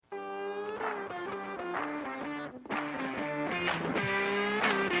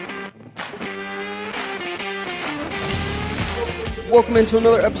Welcome into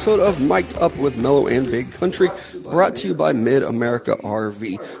another episode of Mic'd Up with Mellow and Big Country, brought to you by Mid-America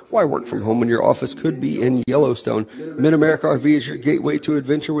RV. Why work from home when your office could be in Yellowstone? Mid-America RV is your gateway to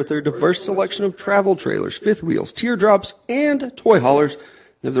adventure with their diverse selection of travel trailers, fifth wheels, teardrops, and toy haulers.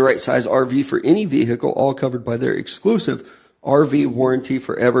 They have the right size RV for any vehicle, all covered by their exclusive RV warranty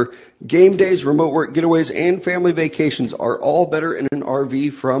forever. Game days, remote work getaways, and family vacations are all better in an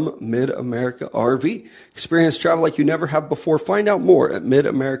RV from Mid-America RV. Experience travel like you never have before. Find out more at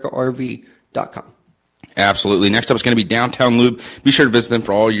midamericarv.com. Absolutely. Next up is going to be Downtown Lube. Be sure to visit them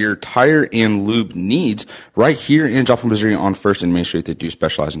for all your tire and lube needs right here in Joplin, Missouri on 1st and Main Street. They do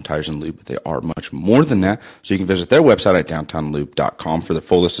specialize in tires and lube, but they are much more than that. So you can visit their website at downtownlube.com for the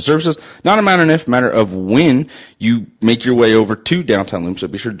full list of services. Not a matter of if, matter of when you make your way over to Downtown Lube. So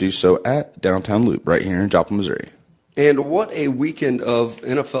be sure to do so at Downtown Lube right here in Joplin, Missouri. And what a weekend of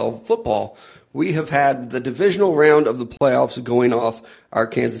NFL football. We have had the divisional round of the playoffs going off, our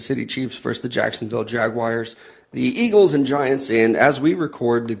Kansas City Chiefs versus the Jacksonville Jaguars, the Eagles and Giants, and as we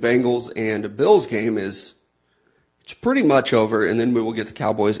record, the Bengals and Bills game it's pretty much over, and then we will get the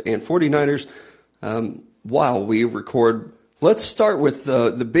Cowboys and 49ers while we record. Let's start with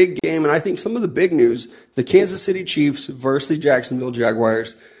the big game, and I think some of the big news, the Kansas City Chiefs versus the Jacksonville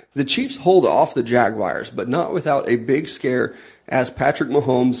Jaguars. The Chiefs hold off the Jaguars, but not without a big scare as Patrick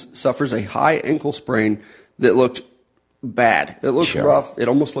Mahomes suffers a high ankle sprain that looked bad. It looked rough. It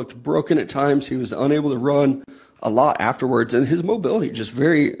almost looked broken at times. He was unable to run a lot afterwards, and his mobility just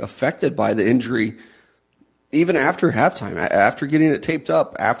very affected by the injury even after halftime, after getting it taped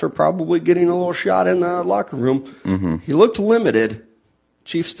up, after probably getting a little shot in the locker room. Mm-hmm. He looked limited.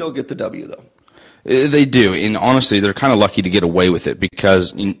 Chiefs still get the W, though. They do, and honestly, they're kind of lucky to get away with it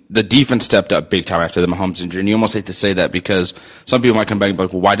because the defense stepped up big time after the Mahomes injury, and you almost hate to say that because some people might come back and be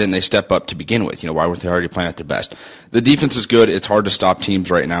like, well, why didn't they step up to begin with? Why weren't they already playing at their best? The defense is good. It's hard to stop teams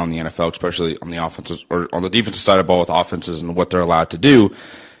right now in the NFL, especially on the offenses or on the defensive side of the ball with offenses and what they're allowed to do,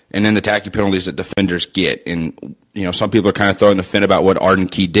 and then the tacky penalties that defenders get. And, some people are kind of throwing the fin about what Arden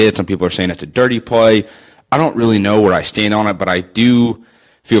Key did. Some people are saying it's a dirty play. I don't really know where I stand on it, but I do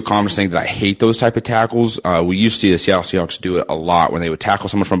feel confident saying that I hate those type of tackles. We used to see the Seattle Seahawks do it a lot when they would tackle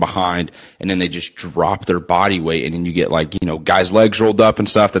someone from behind and then they just drop their body weight and then you get guys' legs rolled up and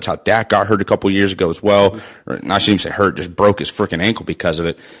stuff. That's how Dak got hurt a couple years ago as well. Or I shouldn't even say hurt, just broke his freaking ankle because of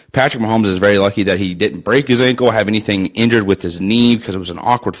it. Patrick Mahomes is very lucky that he didn't break his ankle, have anything injured with his knee because it was an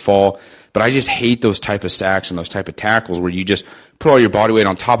awkward fall. But I just hate those type of sacks and those type of tackles where you just put all your body weight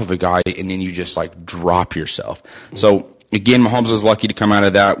on top of a guy and then you just drop yourself. So again, Mahomes is lucky to come out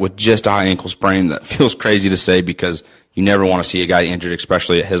of that with just a high ankle sprain. That feels crazy to say because you never want to see a guy injured,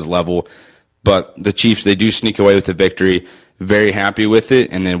 especially at his level. But the Chiefs, they do sneak away with the victory. Very happy with it.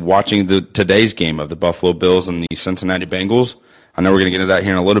 And then watching today's game of the Buffalo Bills and the Cincinnati Bengals, I know we're going to get into that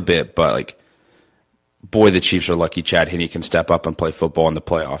here in a little bit, but boy, the Chiefs are lucky Chad Henne can step up and play football in the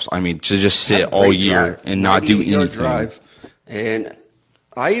playoffs. I mean, to just sit all year and not do anything. Drive. And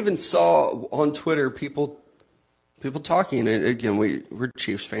I even saw on Twitter people talking, and again, we're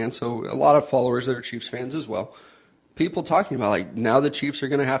Chiefs fans, so a lot of followers that are Chiefs fans as well. People talking about, now the Chiefs are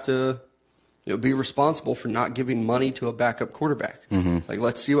going to have to be responsible for not giving money to a backup quarterback. Mm-hmm.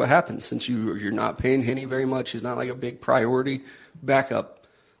 Let's see what happens since you're not paying Henne very much. He's not a big priority backup.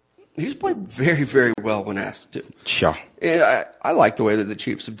 He's played very, very well when asked to. Sure. And I like the way that the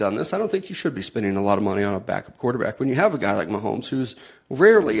Chiefs have done this. I don't think you should be spending a lot of money on a backup quarterback when you have a guy like Mahomes who's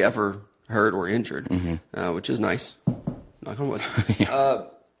rarely ever hurt or injured, which is nice. Knock on wood. Yeah.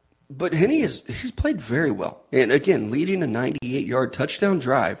 But Henne he's played very well. And again, leading a 98-yard touchdown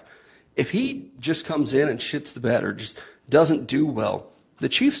drive, if he just comes in and shits the bed or just doesn't do well, the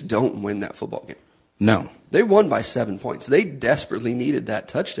Chiefs don't win that football game. No. They won by 7 points. They desperately needed that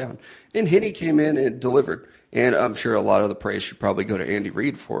touchdown. And Henne came in and delivered. And I'm sure a lot of the praise should probably go to Andy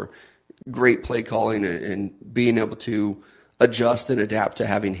Reid for great play calling and being able to adjust and adapt to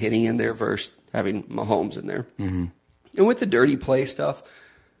having Henne in there versus having Mahomes in there. Mm-hmm. And with the dirty play stuff,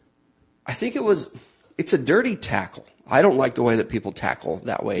 I think it's a dirty tackle. I don't like the way that people tackle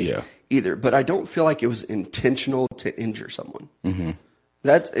that way either, but I don't feel like it was intentional to injure someone. Mm-hmm.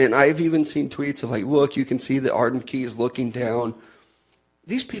 And I've even seen tweets of look, you can see that Arden Key is looking down.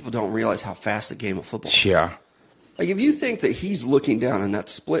 These people don't realize how fast the game of football is. Yeah. If you think that he's looking down in that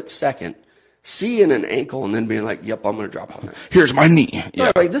split second, seeing an ankle and then being yep, I'm going to drop on that. Here's my knee.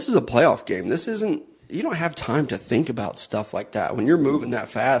 Yeah. This is a playoff game. This isn't, you don't have time to think about stuff like that. When you're moving that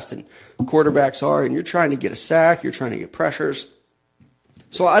fast and quarterbacks are, and you're trying to get a sack, you're trying to get pressures.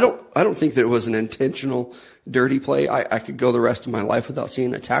 So I don't think that it was an intentional dirty play. I could go the rest of my life without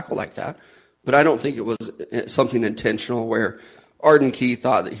seeing a tackle like that. But I don't think it was something intentional where Arden Key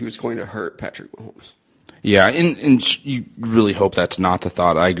thought that he was going to hurt Patrick Mahomes. Yeah, and you really hope that's not the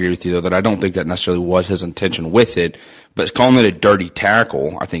thought. I agree with you, though, that I don't think that necessarily was his intention with it. But calling it a dirty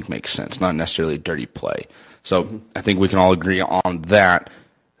tackle, I think, makes sense, not necessarily a dirty play. So I think we can all agree on that.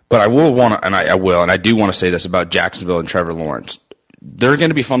 But I will want to, and I do want to say this about Jacksonville and Trevor Lawrence. They're going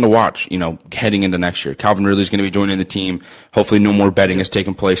to be fun to watch, heading into next year. Calvin Ridley's going to be joining the team. Hopefully no more betting has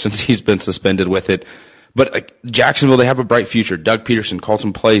taken place since he's been suspended with it. But Jacksonville, they have a bright future. Doug Peterson called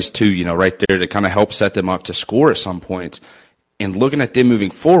some plays, too, right there to kind of help set them up to score at some points. And looking at them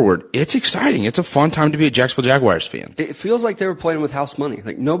moving forward, it's exciting. It's a fun time to be a Jacksonville Jaguars fan. It feels like they were playing with house money.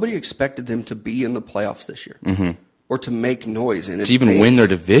 Like, nobody expected them to be in the playoffs this year or to make noise. And to even win their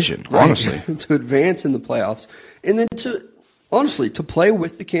division, honestly. To advance in the playoffs. And then to play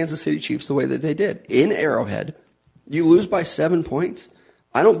with the Kansas City Chiefs the way that they did. In Arrowhead, you lose by 7 points.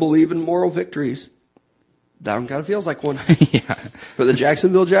 I don't believe in moral victories. That kind of feels like one. Yeah. For the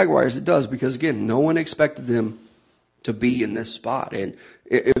Jacksonville Jaguars, it does, because, again, no one expected them to be in this spot. And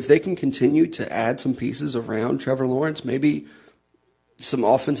if they can continue to add some pieces around Trevor Lawrence, maybe some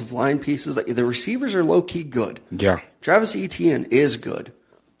offensive line pieces, like the receivers are low-key good. Yeah. Travis Etienne is good.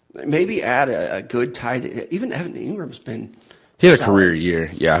 Maybe add a good tight end. Even Evan Ingram's been He had a solid. career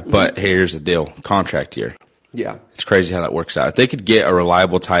year, yeah. But hey, here's the deal. Contract year. Yeah. It's crazy how that works out. If they could get a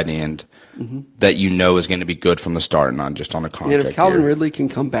reliable tight end that is going to be good from the start, not just on a contract And if Calvin year. Ridley can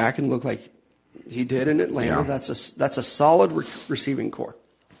come back and look like he did in Atlanta, that's a solid receiving core.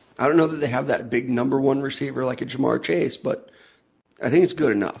 I don't know that they have that big number one receiver like a Jamar Chase, but I think it's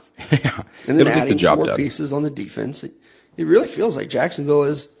good enough. Yeah. And then It'll get adding the job some more done. pieces on the defense, it really feels like Jacksonville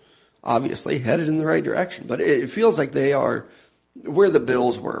is obviously headed in the right direction. But it feels like they are where the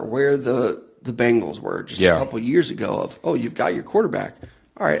Bills were, where the Bengals were just a couple years ago of, you've got your quarterback.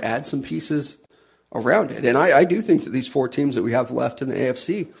 All right, add some pieces around it. And I do think that these four teams that we have left in the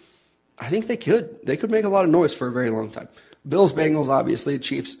AFC, I think they could make a lot of noise for a very long time. Bills, Bengals, obviously,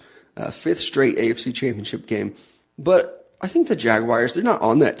 Chiefs, fifth straight AFC championship game. But I think the Jaguars, they're not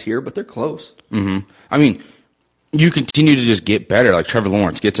on that tier, but they're close. Mm-hmm. I mean, you continue to just get better. Like Trevor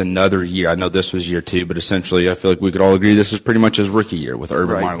Lawrence gets another year. I know this was year 2, but essentially I feel like we could all agree this is pretty much his rookie year with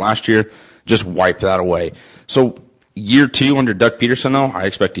Urban Meyer last year. Just wipe that away. So year 2 under Doug Peterson, though, I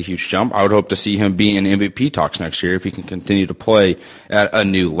expect a huge jump. I would hope to see him be in MVP talks next year if he can continue to play at a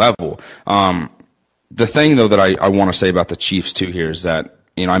new level. The thing, though, that I want to say about the Chiefs, too, here is that,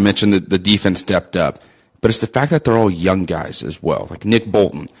 I mentioned that the defense stepped up, but it's the fact that they're all young guys as well. Like Nick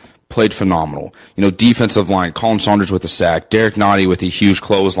Bolton played phenomenal. Defensive line, Colin Saunders with a sack, Derek Nottie with a huge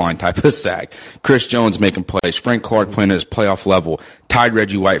clothesline type of sack, Chris Jones making plays, Frank Clark playing at his playoff level, tied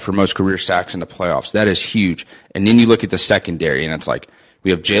Reggie White for most career sacks in the playoffs. That is huge. And then you look at the secondary, and it's like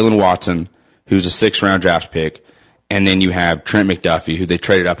we have Jalen Watson, who's a 6th-round draft pick, and then you have Trent McDuffie, who they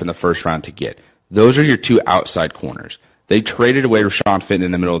traded up in the 1st round to get. Those are your 2 outside corners. They traded away Rashawn Fenton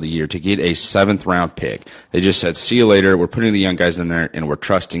in the middle of the year to get a 7th-round pick. They just said, see you later. We're putting the young guys in there, and we're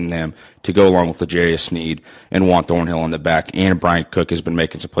trusting them to go along with L'Jarius Sneed and Juan Thornhill in the back. And Brian Cook has been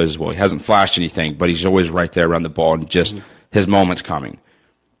making some plays as well. He hasn't flashed anything, but he's always right there around the ball, and just his moment's coming.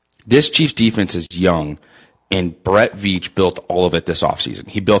 This Chiefs defense is young, and Brett Veach built all of it this offseason.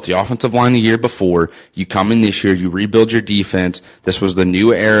 He built the offensive line the year before. You come in this year, you rebuild your defense. This was the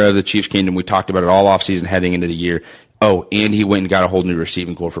new era of the Chiefs kingdom. We talked about it all offseason heading into the year. Oh, and he went and got a whole new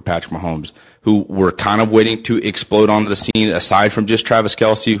receiving core for Patrick Mahomes, who we're kind of waiting to explode onto the scene, aside from just Travis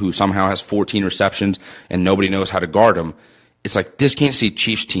Kelce, who somehow has 14 receptions and nobody knows how to guard him. It's like this Kansas City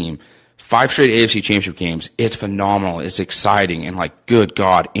Chiefs team, 5 straight AFC championship games. It's phenomenal. It's exciting. And good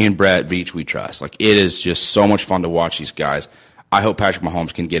God, in Brett Veach we trust. It is just so much fun to watch these guys. I hope Patrick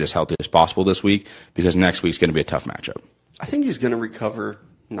Mahomes can get as healthy as possible this week, because next week's going to be a tough matchup. I think he's going to recover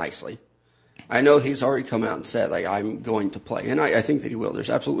nicely. I know he's already come out and said, I'm going to play. And I think that he will. There's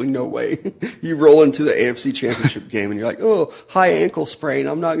absolutely no way you roll into the AFC championship game and you're like, high ankle sprain,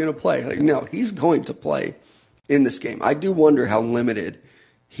 I'm not going to play. No, he's going to play in this game. I do wonder how limited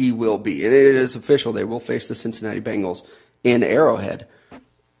he will be. And it is official. They will face the Cincinnati Bengals in Arrowhead.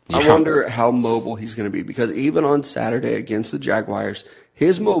 Yeah. I wonder how mobile he's going to be, because even on Saturday against the Jaguars,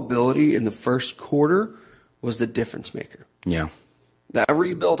 his mobility in the first quarter was the difference maker. Yeah. That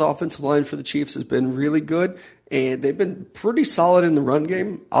rebuilt offensive line for the Chiefs has been really good, and they've been pretty solid in the run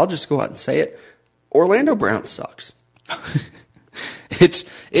game. I'll just go out and say it. Orlando Brown sucks. It's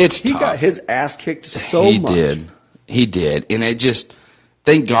He tough. got his ass kicked so much. He did. And it just,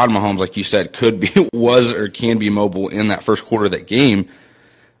 thank God Mahomes, like you said, was or can be mobile in that first quarter of that game.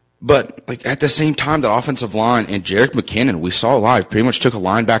 But at the same time, the offensive line and Jerick McKinnon, we saw live, pretty much took a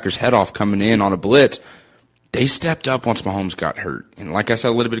linebacker's head off coming in on a blitz. They stepped up once Mahomes got hurt. And like I said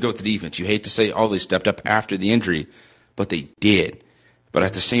a little bit ago with the defense, you hate to say, they stepped up after the injury, but they did. But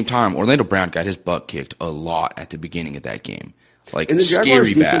at the same time, Orlando Brown got his butt kicked a lot at the beginning of that game. Like, and the scary Jaguars'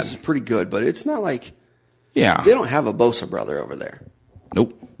 bad. defense is pretty good, but it's not like they don't have a Bosa brother over there.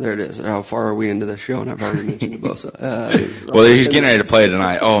 Nope. There it is. How far are we into the show? And I've already mentioned Bosa. Well, he's getting ready to play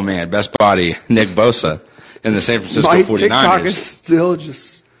tonight. Oh, man, best body, Nick Bosa in the San Francisco 49ers. TikTok is still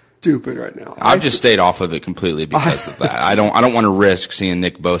just stupid right now. I've just stayed off of it completely because of that. I don't want to risk seeing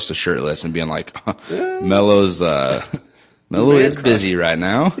Nick Bosa shirtless and being like, Melo is busy right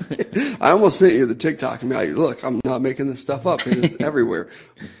now. I almost sent you the TikTok and be like, look, I'm not making this stuff up. It's everywhere.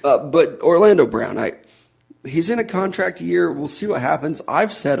 But Orlando Brown, he's in a contract year. We'll see what happens.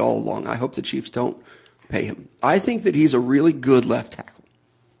 I've said all along, I hope the Chiefs don't pay him. I think that he's a really good left tackle.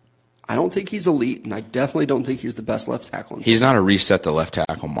 I don't think he's elite, and I definitely don't think he's the best left tackle. He's not a reset the left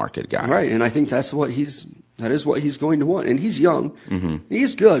tackle market guy. Right, and I think that is what he's going to want. And he's young. Mm-hmm.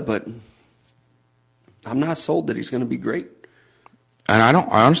 He's good, but I'm not sold that he's going to be great. And I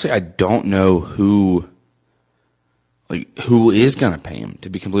don't know who is going to pay him, to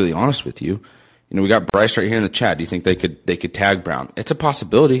be completely honest with you. You know, we got Bryce right here in the chat. Do you think they could tag Brown? It's a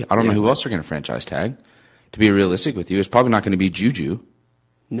possibility. I don't know who else they're going to franchise tag. To be realistic with you, it's probably not going to be Juju.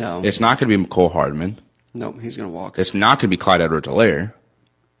 No. It's not going to be McCole Hardman. No, he's going to walk. It's not going to be Clyde Edwards-Helaire.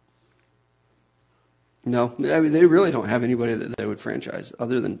 No, I mean, they really don't have anybody that they would franchise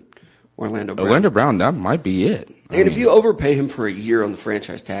other than Orlando Brown. Orlando Brown, that might be it. If you overpay him for a year on the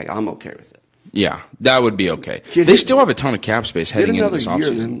franchise tag, I'm okay with it. Yeah, that would be okay. They still have a ton of cap space heading into this offseason. Get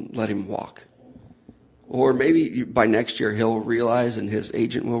another year and then let him walk. Or maybe by next year he'll realize and his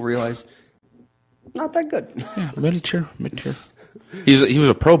agent will realize, not that good. Yeah, mid-tier. He was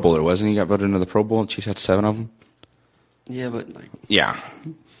a Pro Bowler, wasn't he? He got voted into the Pro Bowl, and Chiefs had 7 of them. Yeah, but yeah.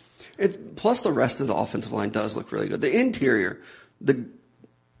 Plus the rest of the offensive line does look really good. The interior, the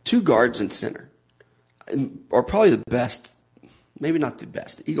 2 guards and center, are probably the best. Maybe not the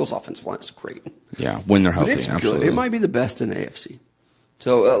best. The Eagles' offensive line is great. Yeah, when they're healthy, but it's absolutely. Good. It might be the best in the AFC.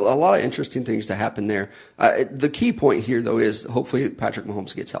 So a lot of interesting things to happen there. The key point here, though, is hopefully Patrick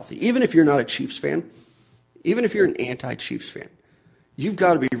Mahomes gets healthy. Even if you're not a Chiefs fan, even if you're an anti-Chiefs fan, you've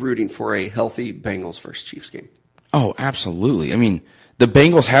got to be rooting for a healthy Bengals versus Chiefs game. Oh, absolutely. I mean, the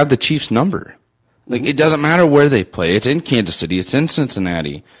Bengals have the Chiefs number. Like, it doesn't matter where they play. It's in Kansas City. It's in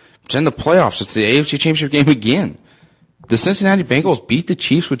Cincinnati. It's in the playoffs. It's the AFC Championship game again. The Cincinnati Bengals beat the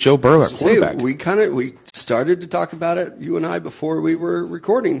Chiefs with Joe Burrow at quarterback. We started to talk about it, you and I, before we were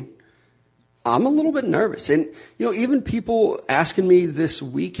recording. I'm a little bit nervous. And, even people asking me this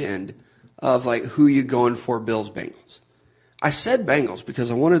weekend of, who you going for, Bills, Bengals. I said Bengals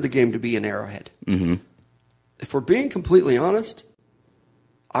because I wanted the game to be in Arrowhead. Mm-hmm. If we're being completely honest,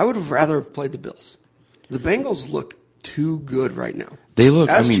 I would have rather have played the Bills. The Bengals look too good right now. They look,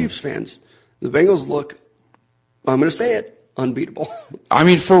 As Chiefs fans, the Bengals look, I'm going to say it, unbeatable. I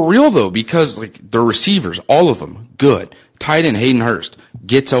mean, for real, though, because their receivers, all of them, good. Tight end Hayden Hurst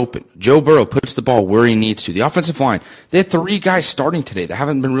gets open. Joe Burrow puts the ball where he needs to. The offensive line, they had 3 guys starting today that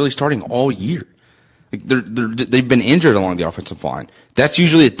haven't been really starting all year. They've been injured along the offensive line. That's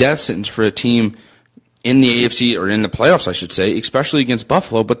usually a death sentence for a team in the AFC, or in the playoffs, I should say, especially against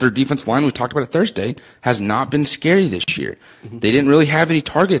Buffalo. But their defense line, we talked about it Thursday, has not been scary this year. Mm-hmm. They didn't really have any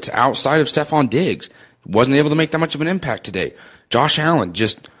targets outside of Stephon Diggs. Wasn't able to make that much of an impact today. Josh Allen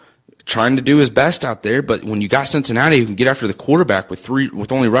just trying to do his best out there, but when you got Cincinnati who can get after the quarterback with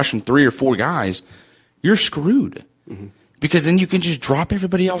only rushing 3 or 4 guys, you're screwed. Mm-hmm. Because then you can just drop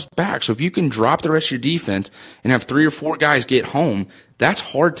everybody else back. So if you can drop the rest of your defense and have 3 or 4 guys get home, that's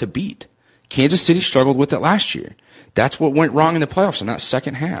hard to beat. Kansas City struggled with it last year. That's what went wrong in the playoffs in that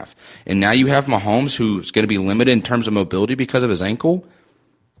second half. And now you have Mahomes, who's going to be limited in terms of mobility because of his ankle.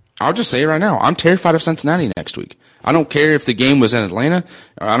 I'll just say it right now. I'm terrified of Cincinnati next week. I don't care if the game was in Atlanta,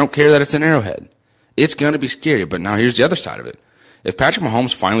 or I don't care that it's in Arrowhead. It's going to be scary. But now here's the other side of it. If Patrick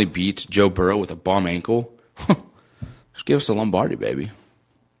Mahomes finally beats Joe Burrow with a bum ankle, just give us the Lombardi, baby.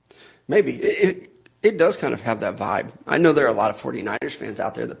 Maybe. It does kind of have that vibe. I know there are a lot of 49ers fans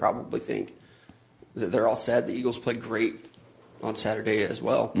out there that probably think that they're all sad. The Eagles played great on Saturday as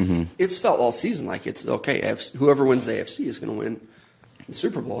well. Mm-hmm. It's felt all season like it's okay. Whoever wins the AFC is going to win the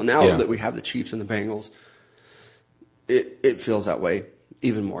Super Bowl. And now that we have the Chiefs and the Bengals, it feels that way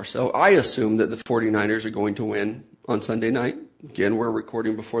even more so. I assume that the 49ers are going to win on Sunday night. Again, we're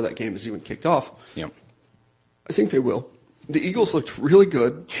recording before that game is even kicked off. Yep. I think they will. The Eagles looked really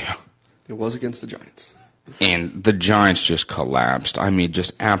good. Yeah. It was against the Giants. And the Giants just collapsed. I mean,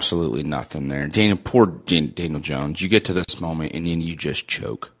 just absolutely nothing there. Poor Daniel Jones. You get to this moment, and then you just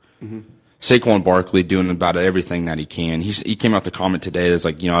choke. Mm-hmm. Saquon Barkley doing about everything that he can. He came out the comment today that's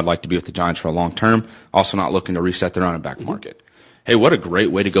like, I'd like to be with the Giants for a long term. Also not looking to reset the running back market. Hey, what a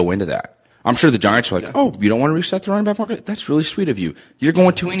great way to go into that. I'm sure the Giants are like, oh, you don't want to reset the running back market? That's really sweet of you. You're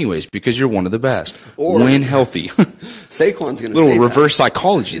going to anyways because you're one of the best. Or when healthy. Saquon's going to say little reverse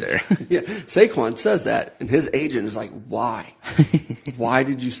psychology there. Yeah, Saquon says that, and his agent is like, why? Why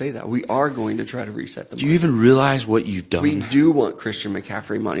did you say that? We are going to try to reset the market. Do you even realize what you've done? We do want Christian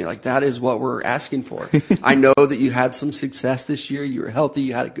McCaffrey money. Like, that is what we're asking for. I know that you had some success this year. You were healthy.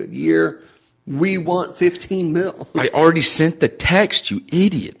 You had a good year. We want $15 million. I already sent the text, you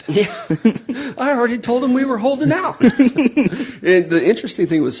idiot. Yeah. I already told him we were holding out. And the interesting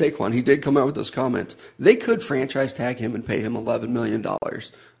thing with Saquon, he did come out with those comments. They could franchise tag him and pay him $11 million,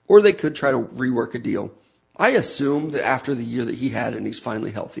 or they could try to rework a deal. I assume that after the year that he had and he's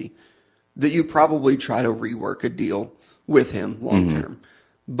finally healthy, that you probably try to rework a deal with him long term.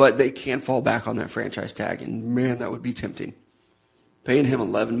 But they can't fall back on that franchise tag, and man, that would be tempting. Paying him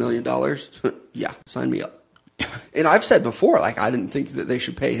 $11 million? Yeah, sign me up. And I've said before, like, I didn't think that they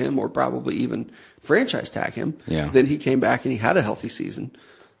should pay him or probably even franchise tag him. Yeah. Then he came back and he had a healthy season.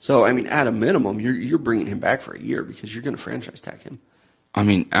 So, I mean, at a minimum, you're bringing him back for a year because you're going to franchise tag him. I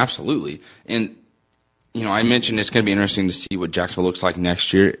mean, absolutely. And, I mentioned it's going to be interesting to see what Jacksonville looks like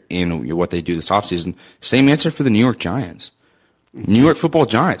next year and what they do this offseason. Same answer for the New York Giants. New York Football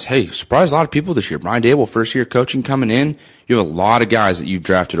Giants, hey, surprised a lot of people this year. Brian Dable, first year coaching coming in. You have a lot of guys that you've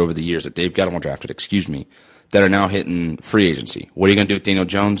drafted over the years that Dave Gettleman drafted, that are now hitting free agency. What are you going to do with Daniel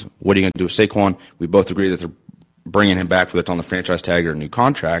Jones? What are you going to do with Saquon? We both agree that they're bringing him back, whether it's on the franchise tag or a new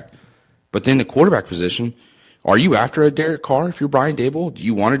contract. But then the quarterback position, are you after a Derek Carr if you're Brian Dable? Do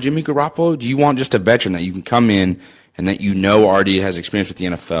you want a Jimmy Garoppolo? Do you want just a veteran that you can come in and that already has experience with the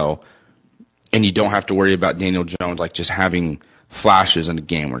NFL and you don't have to worry about Daniel Jones like just having flashes in a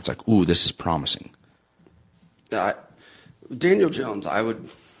game where it's like, ooh, this is promising? Daniel Jones,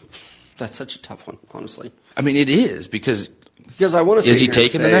 that's such a tough one, honestly. I mean, it is because I want to say, is he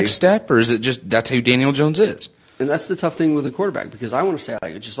taking the next step, or is it just that's who Daniel Jones is? And that's the tough thing with a quarterback, because I want to say,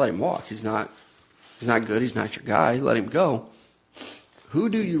 like, just let him walk. He's not good. He's not your guy. Let him go. Who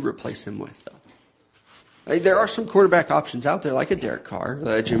do you replace him with, though? Like, there are some quarterback options out there, like a Derek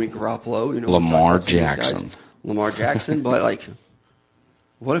Carr, Jimmy Garoppolo, Lamar Jackson. Lamar Jackson, but like,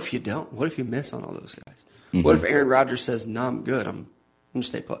 what if you don't? What if you miss on all those guys? What if Aaron Rodgers says, "No, I'm good. I'm going to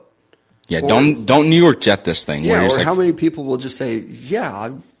stay put"? Yeah, don't New York Jet this thing. Yeah, or how many people will just say, "Yeah,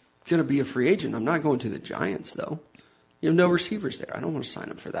 I'm going to be a free agent. I'm not going to the Giants, though. You have no receivers there. I don't want to sign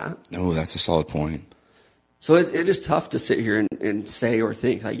up for that." No, that's a solid point. So it is tough to sit here and say or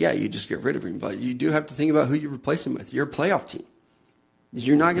think, like, yeah, you just get rid of him. But you do have to think about who you replace him with. You're a playoff team.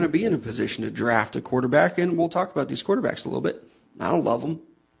 You're not going to be in a position to draft a quarterback, and we'll talk about these quarterbacks a little bit. I don't love them.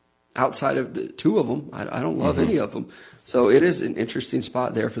 Outside of the two of them, I don't love any of them. So it is an interesting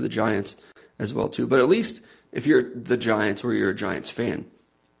spot there for the Giants as well, too. But at least if you're the Giants or you're a Giants fan,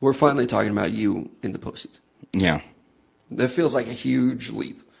 we're finally talking about you in the postseason. Yeah. That feels like a huge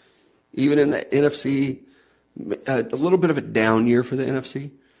leap. Even in the NFC, a little bit of a down year for the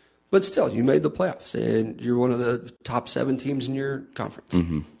NFC. But still, you made the playoffs, and you're one of the top 7 teams in your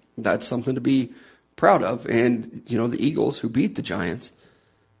conference. That's something to be proud of. And, the Eagles, who beat the Giants,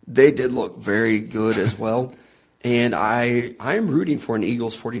 they did look very good as well. And I am rooting for an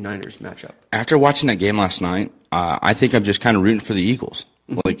Eagles-49ers matchup. After watching that game last night, I think I'm just kind of rooting for the Eagles.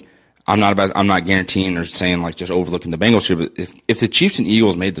 Like, I'm not guaranteeing or saying, like, just overlooking the Bengals here, but if the Chiefs and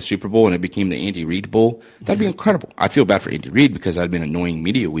Eagles made the Super Bowl and it became the Andy Reid Bowl, that'd be incredible. I feel bad for Andy Reid because that'd been an annoying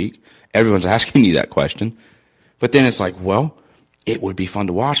media week. Everyone's asking you that question. But then it's like, well, it would be fun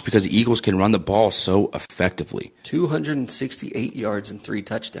to watch because the Eagles can run the ball so effectively. 268 yards and 3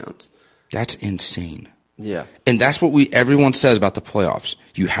 touchdowns. That's insane. Yeah. And that's what everyone says about the playoffs.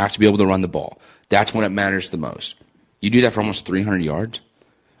 You have to be able to run the ball. That's when it matters the most. You do that for almost 300 yards.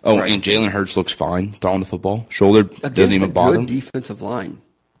 Oh, right. And Jalen Hurts looks fine throwing the football. Shoulder doesn't even bother him. Good defensive line,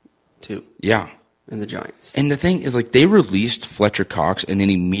 too. Yeah. And the Giants. And the thing is, like, they released Fletcher Cox and then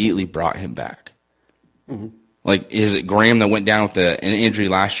immediately brought him back. Like, is it Graham that went down with an injury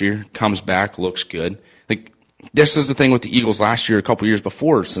last year, comes back, looks good? Like, this is the thing with the Eagles last year, a couple years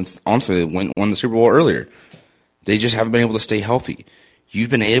before, since, honestly, they won the Super Bowl earlier. They just haven't been able to stay healthy.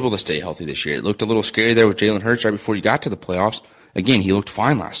 You've been able to stay healthy this year. It looked a little scary there with Jalen Hurts right before you got to the playoffs. Again, he looked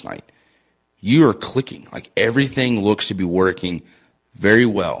fine last night. You are clicking. Like, everything looks to be working very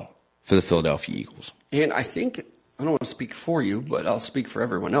well for the Philadelphia Eagles. And I think, I don't want to speak for you, but I'll speak for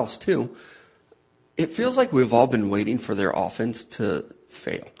everyone else too. It feels like we've all been waiting for their offense to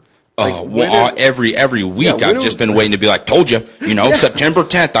fail. Every week I've just been waiting to be like, told you, September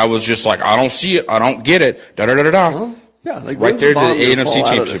 10th. I was just like, I don't see it, I don't get it. Da da da da da. Yeah, like right there to the NFC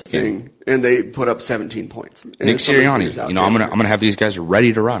Championship game, and they put up 17 points. Nick Sirianni, I'm gonna have these guys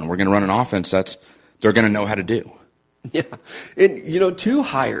ready to run. We're gonna run an offense they're gonna know how to do. Yeah, and two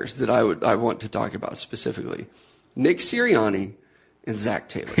hires that I want to talk about specifically, Nick Sirianni and Zach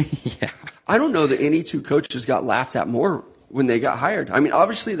Taylor. Yeah, I don't know that any two coaches got laughed at more when they got hired. I mean,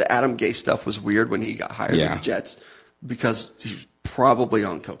 obviously the Adam Gase stuff was weird when he got hired with the Jets because he was probably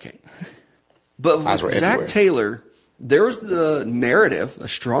on cocaine. But with Zach Taylor, there was the narrative, a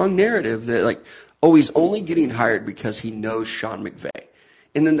strong narrative that he's only getting hired because he knows Sean McVay.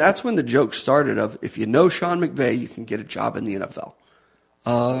 And then that's when the joke started of, if you know Sean McVay, you can get a job in the NFL.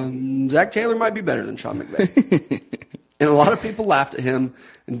 Zach Taylor might be better than Sean McVay. And a lot of people laughed at him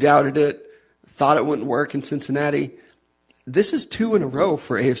and doubted it, thought it wouldn't work in Cincinnati. This is 2 in a row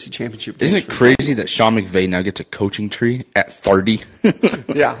for AFC Championship games. Isn't it crazy that Sean McVay now gets a coaching tree at 30?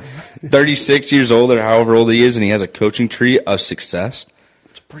 Yeah. 36 years old or however old he is, and he has a coaching tree of success.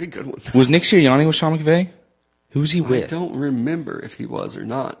 It's a pretty good one. Was Nick Sirianni with Sean McVay? Who's he with? I don't remember if he was or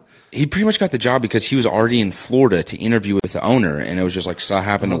not. He pretty much got the job because he was already in Florida to interview with the owner, and it was just so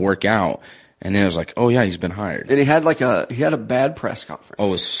happened to work out. And then it was like, oh yeah, he's been hired. And he had a bad press conference. Oh,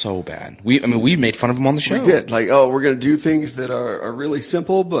 it was so bad. We made fun of him on the show. We did. We're going to do things that are really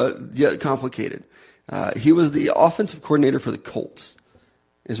simple but yet complicated. He was the offensive coordinator for the Colts,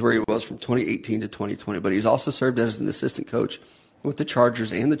 is where he was from 2018 to 2020. But he's also served as an assistant coach with the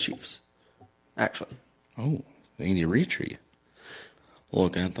Chargers and the Chiefs, actually. Oh, Andy Reid tree.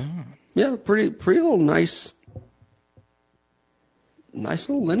 Look at that. Yeah, pretty little nice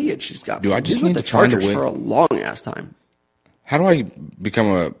little lineage she's got. Do I just need the to find Chargers for a long ass time? How do I become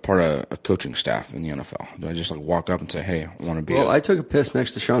a part of a coaching staff in the NFL? Do I just walk up and say, "Hey, I want to be"? Well, I took a piss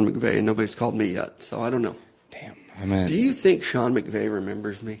next to Sean McVay, and nobody's called me yet, so I don't know. Damn, do you think Sean McVay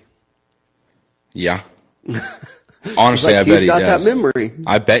remembers me? Yeah. Honestly, I bet he does. He's got that memory.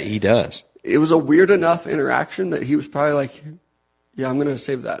 I bet he does. It was a weird enough interaction that he was probably like, "Yeah, I'm going to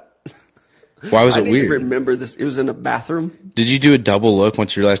save that." Why was it weird? I didn't remember this. It was in a bathroom. Did you do a double look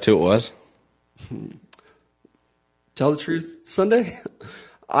once you realized who it was? Tell the truth, Sunday,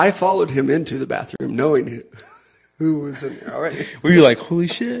 I followed him into the bathroom knowing who was in there already. Were you like, holy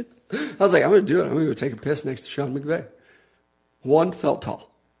shit? I was like, I'm going to do it. I'm going to go take a piss next to Sean McVay. 1, felt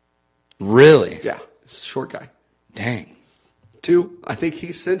tall. Really? Yeah. Short guy. Dang. 2, I think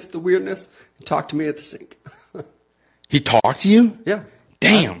he sensed the weirdness and talked to me at the sink. He talked to you? Yeah.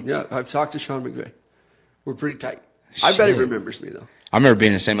 Damn. I've talked to Sean McVay. We're pretty tight. Shit. I bet he remembers me, though. I remember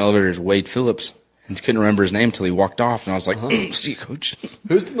being in the same elevator as Wade Phillips and couldn't remember his name until he walked off, and I was like, see you, coach.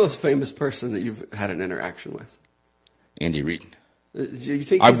 Who's the most famous person that you've had an interaction with? Andy Reid. Do you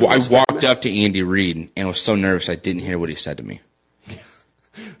think I walked up to Andy Reid and was so nervous I didn't hear what he said to me.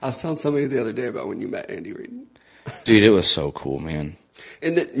 I was telling somebody the other day about when you met Andy Reid. Dude, it was so cool, man.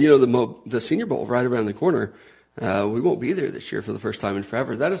 And the Senior Bowl right around the corner. We won't be there this year for the first time in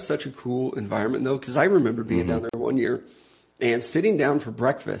forever. That is such a cool environment, though, because I remember being down there one year and sitting down for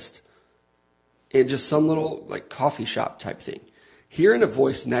breakfast in just some little coffee shop type thing, hearing a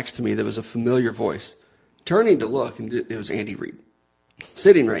voice next to me that was a familiar voice, turning to look, and it was Andy Reid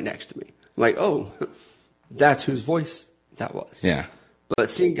sitting right next to me. I'm like, oh, that's whose voice that was. Yeah. But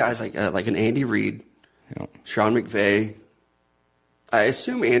seeing guys like an Andy Reid, Sean McVay. I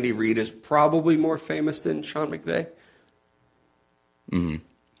assume Andy Reid is probably more famous than Sean McVay. Mm-hmm.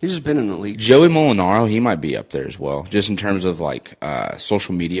 He's just been in the league. Joey Molinaro, he might be up there as well, just in terms of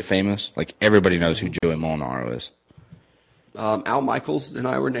social media famous. Everybody knows who Joey Molinaro is. Al Michaels and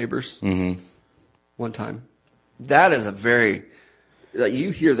I were neighbors one time. That is a very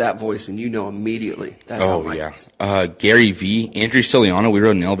you hear that voice and you know immediately that's Al Michaels. Yeah. Gary V, Andrew Siciliano, we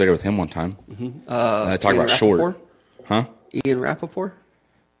rode in an elevator with him one time. Mm-hmm. Talk about short, huh? Ian Rappaport?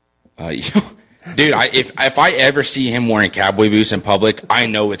 Dude, if I ever see him wearing cowboy boots in public, I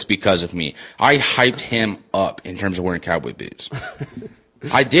know it's because of me. I hyped him up in terms of wearing cowboy boots.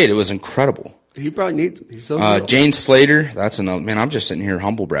 I did. It was incredible. He probably needs them. He's so good. Jane Slater, that's another. Man, I'm just sitting here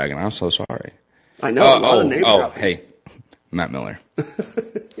humble bragging. I'm so sorry. I know. Hey, Matt Miller.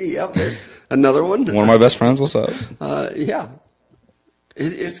 Yep. Another one. One of my best friends. What's up? Yeah.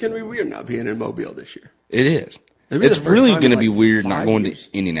 It's going to be weird not being in Mobile this year. It is. It's really going to be weird not going to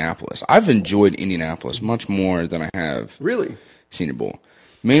Indianapolis. I've enjoyed Indianapolis much more than I have Senior Bowl.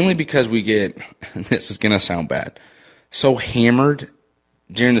 Mainly because we get, this is going to sound bad, so hammered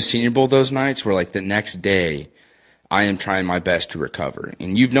during the Senior Bowl those nights where the next day I am trying my best to recover.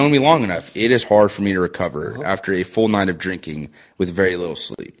 And you've known me long enough. It is hard for me to recover after a full night of drinking with very little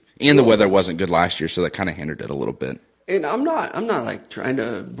sleep. And the weather wasn't good last year, so that kind of hindered it a little bit. And I'm not like trying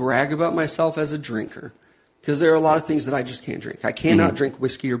to brag about myself as a drinker, because there are a lot of things that I just can't drink. I cannot drink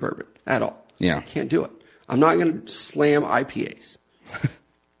whiskey or bourbon at all. Yeah. I can't do it. I'm not going to slam IPAs.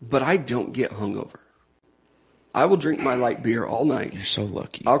 But I don't get hungover. I will drink my light beer all night. You're so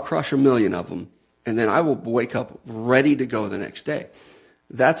lucky. I'll crush 1,000,000 of them, and then I will wake up ready to go the next day.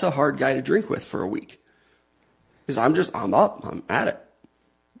 That's a hard guy to drink with for a week. Because I'm up. I'm at it.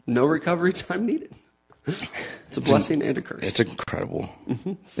 No recovery time needed. It's a blessing and a curse. It's incredible.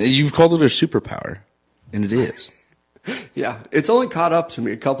 Mm-hmm. You've called it a superpower, and it is. Yeah. It's only caught up to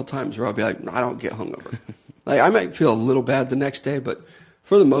me a couple times where I'll be like, I don't get hungover. Like, I might feel a little bad the next day, but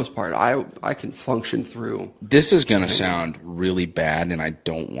for the most part, I can function through. This is going to sound really bad, and I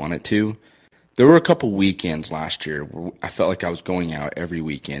don't want it to. There were a couple weekends last year where I felt like I was going out every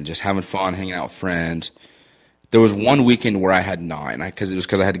weekend, just having fun, hanging out with friends. There was one weekend where I had not, and because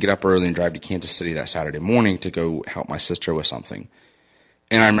I had to get up early and drive to Kansas City that Saturday morning to go help my sister with something.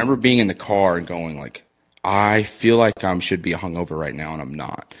 And I remember being in the car and going like, I feel like I should be hungover right now, and I'm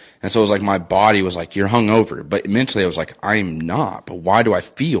not. And so it was like my body was like, you're hungover. But mentally I was like, I'm not. But why do I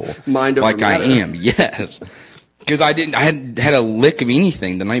feel like I am? Yes. Because I hadn't had a lick of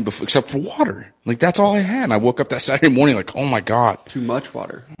anything the night before except for water. Like, that's all I had. And I woke up that Saturday morning like, oh, my God. Too much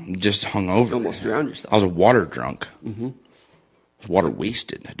water. I'm just hungover. You almost drowned yourself. I was a water drunk. Mm-hmm. I was water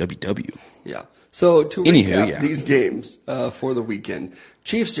wasted. WW. Yeah. So to recap these games for the weekend,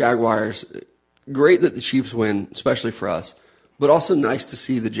 Chiefs-Jaguars, great that the Chiefs win, especially for us, but also nice to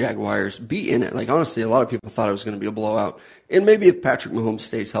see the Jaguars be in it. Like, honestly, a lot of people thought it was going to be a blowout. And maybe if Patrick Mahomes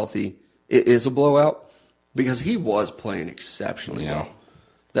stays healthy, it is a blowout. Because he was playing exceptionally well.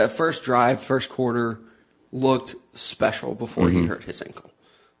 That first drive, first quarter, looked special before he hurt his ankle.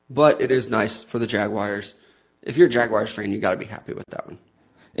 But it is nice for the Jaguars. If you're a Jaguars fan, you got to be happy with that one.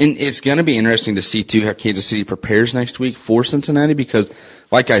 And it's going to be interesting to see, too, how Kansas City prepares next week for Cincinnati because,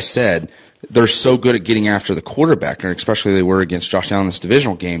 like I said, they're so good at getting after the quarterback, and especially they were against Josh Allen in this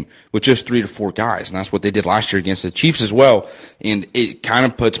divisional game with just 3 to 4 guys. And that's what they did last year against the Chiefs as well. And it kind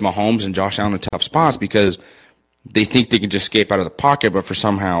of puts Mahomes and Josh Allen in tough spots because they think they can just escape out of the pocket, but for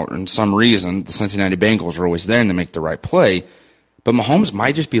somehow and some reason, the Cincinnati Bengals are always there and they make the right play. But Mahomes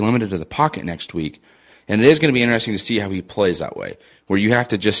might just be limited to the pocket next week. And it is going to be interesting to see how he plays that way, where you have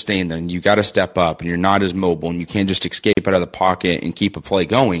to just stay in there and you got to step up and you're not as mobile and you can't just escape out of the pocket and keep a play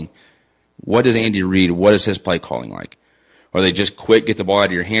going. What is Andy Reid? What is his play calling like? Are they just quick, get the ball out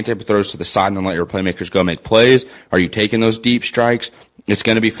of your hand, type of throws to the side, and then let your playmakers go make plays? Are you taking those deep strikes? It's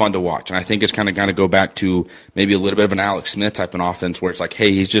going to be fun to watch. And I think it's kind of going to go back to maybe a little bit of an Alex Smith type of offense where it's like,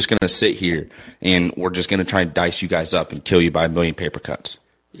 hey, he's just going to sit here, and we're just going to try and dice you guys up and kill you by 1,000,000 paper cuts.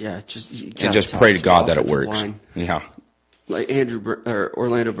 Yeah, and just pray to God that it works. Line. Yeah. Like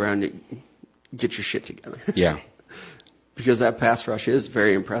Orlando Brown, get your shit together. Yeah. Because that pass rush is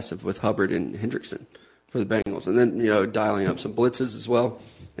very impressive with Hubbard and Hendrickson for the Bengals. And then, dialing up some blitzes as well.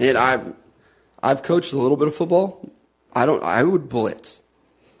 And I've coached a little bit of football. I would blitz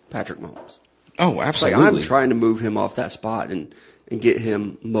Patrick Mahomes. Oh, absolutely. Like, I'm trying to move him off that spot and get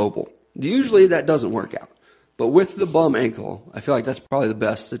him mobile. Usually that doesn't work out. But with the bum ankle, I feel like that's probably the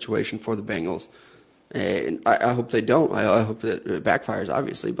best situation for the Bengals. And I hope they don't. I hope that it backfires,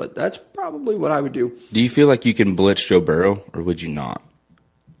 obviously. But that's probably what I would do. Do you feel like you can blitz Joe Burrow, or would you not?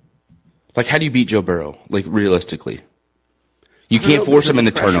 Like, how do you beat Joe Burrow, like, realistically? You can't force him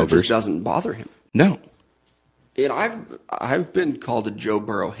into turnovers. Just doesn't bother him. No. And I've been called a Joe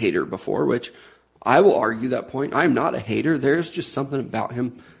Burrow hater before, which I will argue that point. I'm not a hater. There's just something about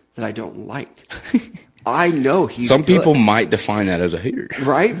him that I don't like. I know he's Some people might define that as a hater.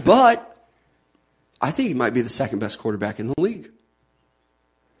 Right? But I think he might be the second best quarterback in the league.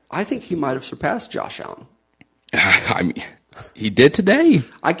 I think he might have surpassed Josh Allen. I mean, he did today.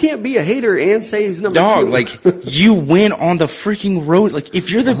 I can't be a hater and say he's number 2. Like, you win on the freaking road. Like,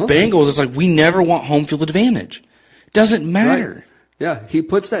 if you're the Bengals, it's like we never want home field advantage. Doesn't matter. Right. Yeah, he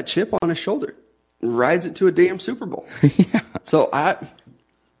puts that chip on his shoulder, rides it to a damn Super Bowl. Yeah. So I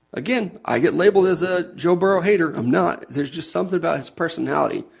get labeled as a Joe Burrow hater. I'm not. There's just something about his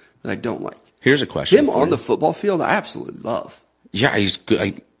personality that I don't like. Here's a question. Him on the football field, I absolutely love. Yeah, he's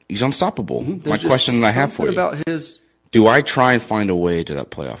good. He's unstoppable. My question that I have for you. About his... Do I try and find a way to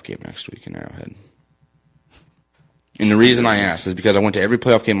that playoff game next week in Arrowhead? And the reason I ask is because I went to every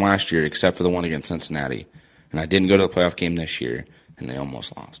playoff game last year except for the one against Cincinnati. And I didn't go to the playoff game this year, and they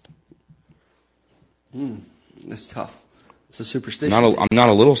almost lost. That's tough. It's a superstition. I'm not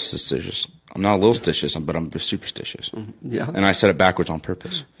a little superstitious. But I'm superstitious. Yeah. And I said it backwards on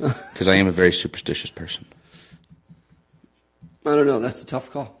purpose because I am a very superstitious person. I don't know. That's a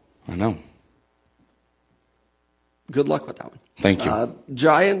tough call. I know. Good luck with that one. Thank you.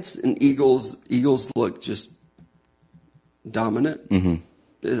 Giants and Eagles. Eagles look just dominant. Mm-hmm.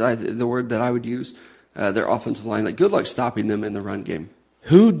 Is the word that I would use. Their offensive line, like, good luck stopping them in the run game.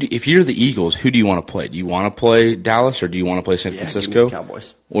 If you're the Eagles, who do you want to play? Do you want to play Dallas or do you want to play San Francisco? Give me the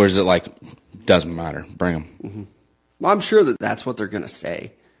Cowboys. Or is it like, doesn't matter, bring them? Mm-hmm. Well, I'm sure that's what they're going to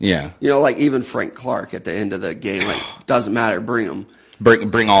say. Yeah. You know, like even Frank Clark at the end of the game, like, doesn't matter, bring them.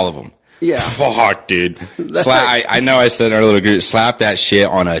 Bring all of them. Yeah. Fuck, dude. I know I said in our little group, slap that shit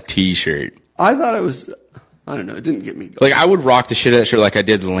on a T-shirt. I thought it was, I don't know, it didn't get me going. Like, I would rock the shit out of that shirt like I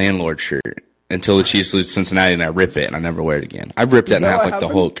did the landlord shirt until the Chiefs lose Cincinnati and I rip it and I never wear it again. I ripped that in half like the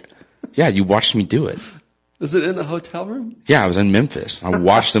Hulk. Yeah, you watched me do it. Was it in the hotel room? Yeah, I was in Memphis. I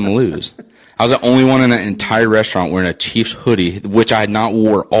watched them lose. I was the only one in that entire restaurant wearing a Chiefs hoodie, which I had not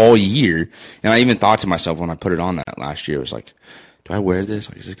wore all year. And I even thought to myself when I put it on that last year, it was like, do I wear this?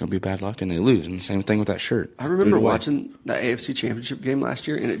 Like, is this going to be bad luck? And they lose. And the same thing with that shirt. I remember watching the AFC Championship game last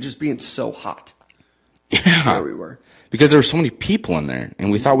year and it just being so hot. Yeah. Where we were. Because there were so many people in there.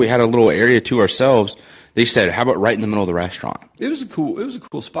 And we thought we had a little area to ourselves. They said, how about right in the middle of the restaurant? It was a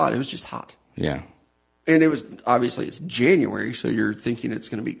cool spot. It was just hot. Yeah. And it was, obviously, it's January, so you're thinking it's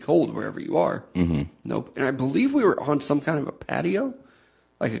going to be cold wherever you are. Mm-hmm. Nope. And I believe we were on some kind of a patio,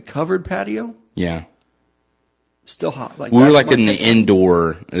 like a covered patio. Yeah. Still hot. Like, we were like in the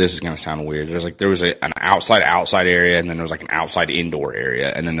indoor. This is going to sound weird. There was an outside area, and then there was like an outside indoor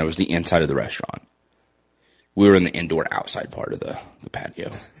area, and then there was the inside of the restaurant. We were in the indoor outside part of the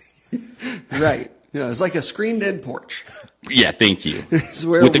patio. Right. Yeah, it's like a screened-in porch. Yeah, thank you.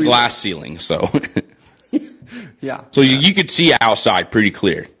 With the glass ceiling, so. Yeah. So you could see outside pretty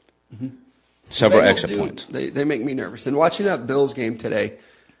clear. Mm-hmm. Several exit points. They make me nervous. And watching that Bills game today,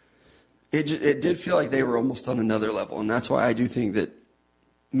 it did feel like they were almost on another level. And that's why I do think that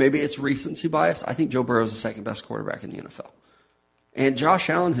maybe it's recency bias. I think Joe Burrow is the second best quarterback in the NFL. And Josh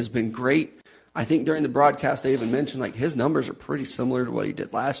Allen has been great. I think during the broadcast they even mentioned like his numbers are pretty similar to what he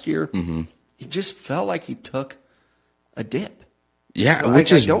did last year. Mm-hmm. He just felt like he took a dip. Yeah,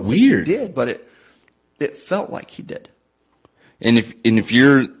 which is weird. Think he did, but it felt like he did. And if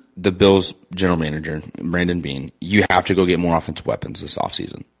you're the Bills general manager, Brandon Beane, you have to go get more offensive weapons this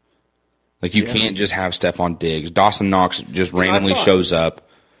offseason. Like, you can't just have Stephon Diggs. Dawson Knox just randomly shows up.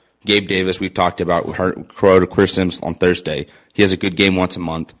 Gabe Davis, we've talked about, Crow to Chris Sims on Thursday. He has a good game once a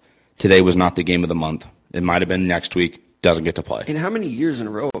month. Today was not the game of the month. It might have been next week. Doesn't get to play. And how many years in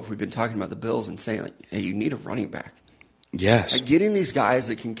a row have we been talking about the Bills and saying, like, hey, you need a running back? Yes. Like, getting these guys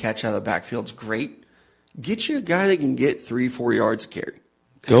that can catch out of the backfield is great. Get you a guy that can get 3-4 yards of carry.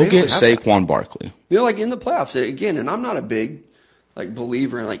 Go get Saquon Barkley. You know, like in the playoffs, again, and I'm not a big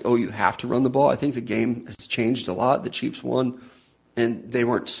believer in like, oh, you have to run the ball. I think the game has changed a lot. The Chiefs won, and they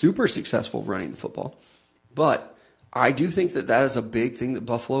weren't super successful running the football. But I do think that is a big thing that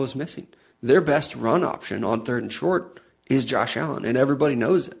Buffalo is missing. Their best run option on 3rd and short is Josh Allen, and everybody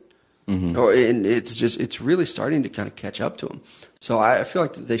knows it. Mm-hmm. And it's really starting to kind of catch up to him. So I feel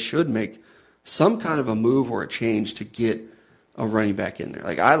like that they should make some kind of a move or a change to get a running back in there.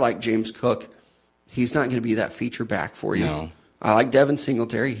 Like, I like James Cook. He's not going to be that feature back for you. No. I like Devin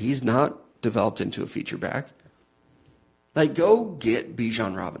Singletary. He's not developed into a feature back. Like, go get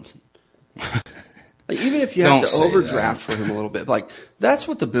Bijan Robinson. Like, even if you have to overdraft for him a little bit, like, that's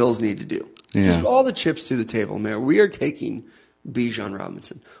what the Bills need to do. Yeah. Just all the chips to the table, man. We are taking Bijan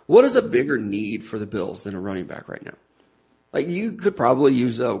Robinson. What is a bigger need for the Bills than a running back right now? Like, you could probably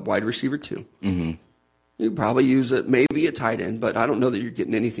use a wide receiver too. Mm-hmm. You could probably use maybe a tight end, but I don't know that you're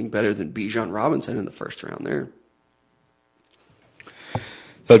getting anything better than Bijan Robinson in the first round there.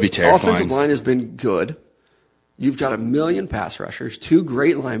 That'd be terrifying. Offensive line has been good. You've got 1 million pass rushers, 2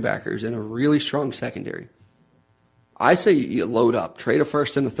 great linebackers, and a really strong secondary. I say you load up. Trade a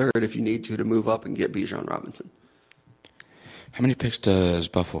first and a third if you need to move up and get Bijan Robinson. How many picks does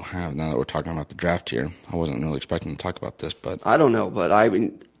Buffalo have now that we're talking about the draft here? I wasn't really expecting to talk about this, but I don't know. But I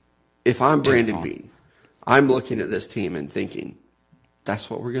mean, if I'm Brandon Beane, I'm looking at this team and thinking, that's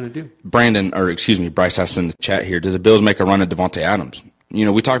what we're going to do. Bryce asked in the chat here, do the Bills make a run at Devontae Adams? You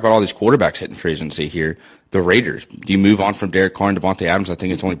know, we talk about all these quarterbacks hitting free agency here. The Raiders, do you move on from Derek Carr and Devontae Adams? I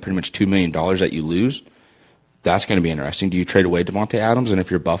think it's only pretty much $2 million that you lose. That's going to be interesting. Do you trade away Devontae Adams? And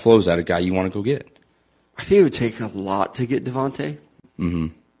if you're Buffalo, is that a guy you want to go get? I think it would take a lot to get Devontae. Mm-hmm.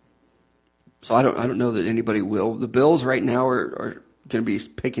 So I don't know that anybody will. The Bills right now are going to be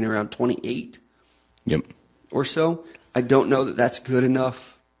picking around 28. Yep. Or so. I don't know that that's good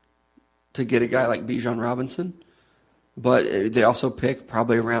enough to get a guy like Bijan Robinson. But they also pick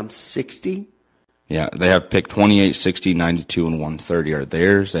probably around 60. Yeah, they have pick 28, 60, 92, and 130 are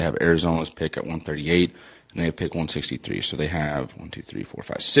theirs. They have Arizona's pick at 138, and they have pick 163. So they have 1, 2, 3, 4,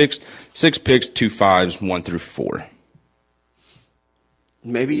 5, 6. 6 picks, 2 5s, 1 through 4.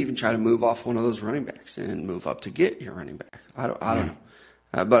 Maybe even try to move off one of those running backs and move up to get your running back. I don't know.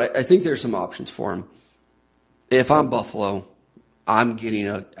 But I think there's some options for him. If I'm Buffalo, I'm getting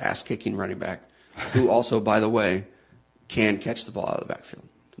an ass-kicking running back who also, by the way, can catch the ball out of the backfield.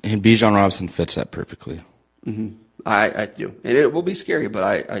 And Bijan Robinson fits that perfectly. Mm-hmm. I do. And it will be scary,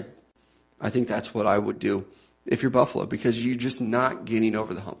 but I think that's what I would do if you're Buffalo, because you're just not getting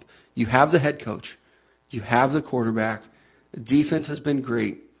over the hump. You have the head coach. You have the quarterback. The defense has been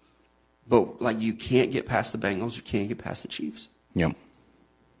great. But, you can't get past the Bengals. You can't get past the Chiefs. Yep.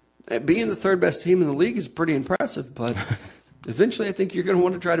 Being the third best team in the league is pretty impressive, but eventually I think you're going to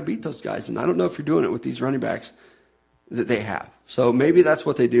want to try to beat those guys. And I don't know if you're doing it with these running backs that they have. So maybe that's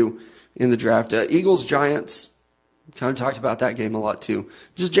what they do in the draft. Eagles, Giants, kind of talked about that game a lot too.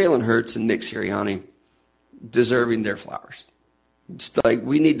 Just Jalen Hurts and Nick Sirianni deserving their flowers. It's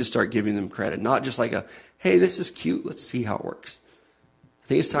we need to start giving them credit, not just hey, this is cute, let's see how it works. I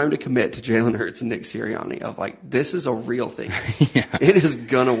think it's time to commit to Jalen Hurts and Nick Sirianni of this is a real thing. Yeah. It is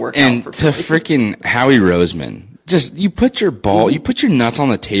going to work out and for to freaking Howie Roseman, just you put your nuts on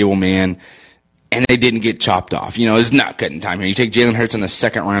the table, man. And they didn't get chopped off. It's not cutting time here. You take Jalen Hurts in the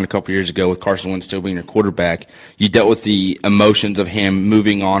second round a couple years ago with Carson Wentz still being your quarterback. You dealt with the emotions of him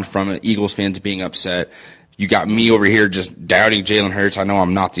moving on from it, Eagles fans being upset. You got me over here just doubting Jalen Hurts. I know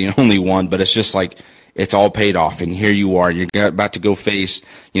I'm not the only one, but it's just it's all paid off. And here you are. You're about to go face,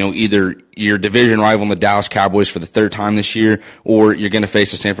 either your division rival in the Dallas Cowboys for the third time this year, or you're going to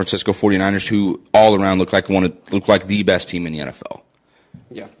face the San Francisco 49ers, who all around look like the best team in the NFL.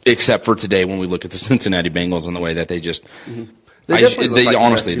 Yeah. Except for today when we look at the Cincinnati Bengals and the way that they just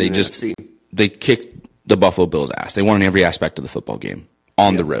they kicked the Buffalo Bills' ass. They won in every aspect of the football game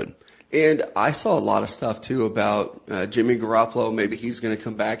on the road. And I saw a lot of stuff too about Jimmy Garoppolo. Maybe he's going to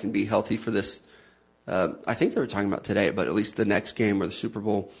come back and be healthy for this. I think they were talking about today, but at least the next game or the Super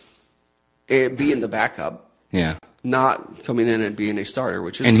Bowl, being the backup. Yeah. Not coming in and being a starter,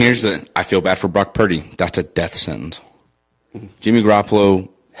 which is. And here's I feel bad for Brock Purdy. That's a death sentence. Jimmy Garoppolo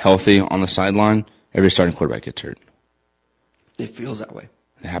healthy on the sideline, every starting quarterback gets hurt. It feels that way.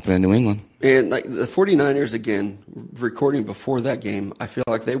 It happened in New England. And the 49ers, again, recording before that game, I feel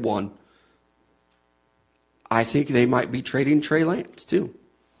like they won. I think they might be trading Trey Lance, too.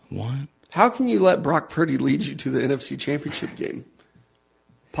 What? How can you let Brock Purdy lead you to the NFC Championship game?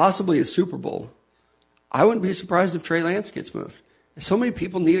 Possibly a Super Bowl. I wouldn't be surprised if Trey Lance gets moved. So many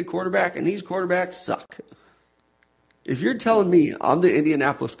people need a quarterback, and these quarterbacks suck. If you're telling me I'm the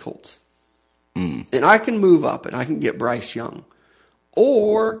Indianapolis Colts, and I can move up and I can get Bryce Young,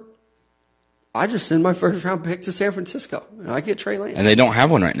 or I just send my first-round pick to San Francisco and I get Trey Lance. And they don't have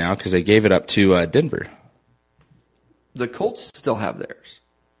one right now because they gave it up to Denver. The Colts still have theirs.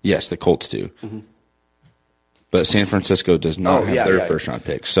 Yes, the Colts do. Mm-hmm. But San Francisco does not have their first-round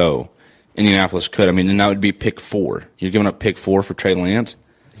pick. So Indianapolis could. I mean, and that would be pick 4. You're giving up pick 4 for Trey Lance?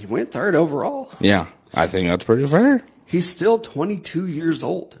 He went third overall. Yeah, I think that's pretty fair. He's still 22 years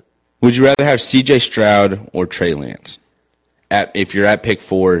old. Would you rather have C.J. Stroud or Trey Lance? If you're at pick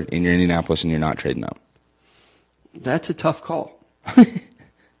 4 in your Indianapolis and you're not trading up? That's a tough call.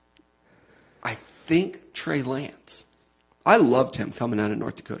 I think Trey Lance. I loved him coming out of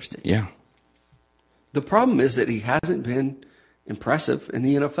North Dakota State. Yeah. The problem is that he hasn't been impressive in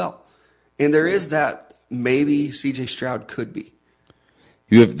the NFL. And there is that maybe C.J. Stroud could be.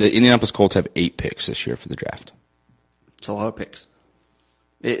 The Indianapolis Colts have 8 picks this year for the draft. It's a lot of picks.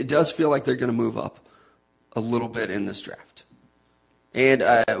 It does feel like they're going to move up a little bit in this draft. And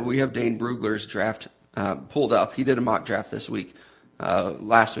we have Dane Brugler's draft pulled up. He did a mock draft last week,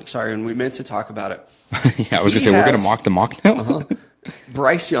 and we meant to talk about it. Yeah, I was going to say, we're going to mock the mock now?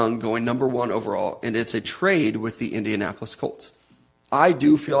 Bryce Young going number 1 overall, and it's a trade with the Indianapolis Colts. I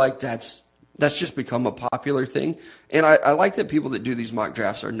do feel like that's just become a popular thing. And I like that people that do these mock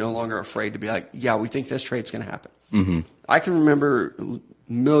drafts are no longer afraid to be like, yeah, we think this trade's going to happen. Mm-hmm. I can remember a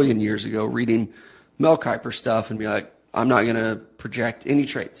million years ago reading Mel Kiper stuff and be like, I'm not going to project any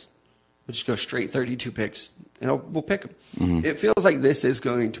trades. We'll just go straight 32 picks, and we'll pick them. Mm-hmm. It feels like this is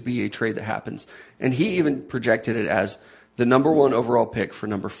going to be a trade that happens. And he even projected it as the number 1 overall pick for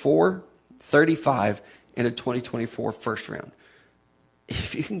number 4, 35, and a 2024 first round.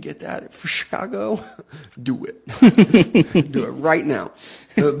 If you can get that for Chicago, do it. Do it right now.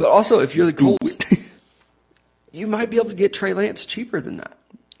 But also, if you're the Colts, you might be able to get Trey Lance cheaper than that.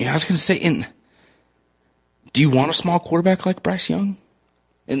 Yeah, I was going to say, do you want a small quarterback like Bryce Young?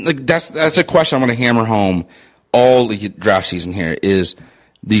 And like that's a question I'm going to hammer home all the draft season here is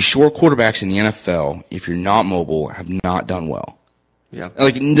the short quarterbacks in the NFL, if you're not mobile, have not done well. Yeah.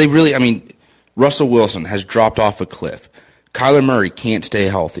 Like they really, I mean, Russell Wilson has dropped off a cliff. Kyler Murray can't stay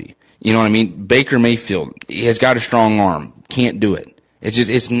healthy. You know what I mean? Baker Mayfield, he has got a strong arm, can't do it.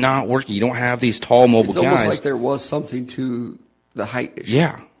 It's not working. You don't have these tall mobile guys. It's almost like there was something to the height issue.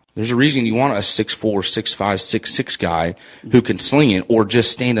 Yeah. There's a reason you want a 6'4", 6'5", 6'6" guy who can sling it or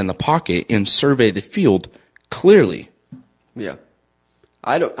just stand in the pocket and survey the field clearly. Yeah.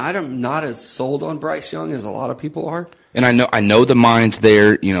 I'm not as sold on Bryce Young as a lot of people are. And I know the mind's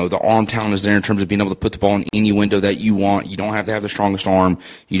there, you know, the arm talent is there in terms of being able to put the ball in any window that you want. You don't have to have the strongest arm.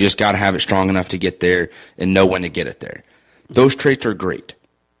 You just got to have it strong enough to get there and know when to get it there. Those traits are great.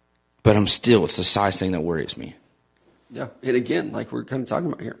 But it's the size thing that worries me. Yeah. And again, like we're kind of talking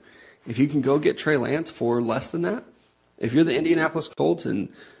about here, if you can go get Trey Lance for less than that, if you're the Indianapolis Colts and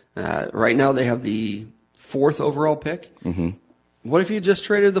right now they have the 4th overall pick, what if you just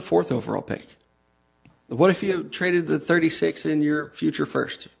traded the 4th overall pick? What if you traded the 36 in your future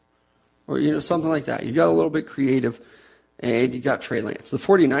first? Or, you know, something like that. You got a little bit creative, and you got Trey Lance. The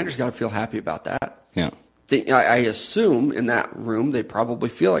 49ers got to feel happy about that. Yeah. I assume in that room they probably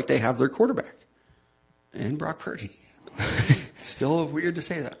feel like they have their quarterback. And Brock Purdy. It's still weird to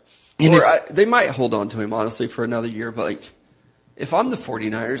say that. They might hold on to him, honestly, for another year. But, like, if I'm the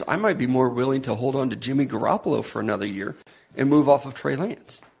 49ers, I might be more willing to hold on to Jimmy Garoppolo for another year and move off of Trey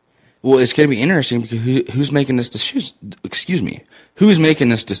Lance. Well, it's going to be interesting because who's making this decision? Excuse me. Who's making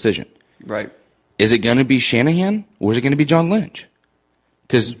this decision? Right. Is it going to be Shanahan or is it going to be John Lynch?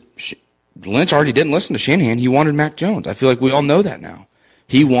 Because Lynch already didn't listen to Shanahan. He wanted Mac Jones. I feel like we all know that now.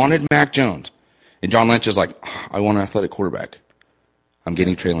 He wanted Mac Jones. And John Lynch is like, I want an athletic quarterback. I'm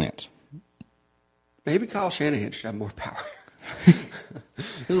getting Trey Lance. Maybe Kyle Shanahan should have more power.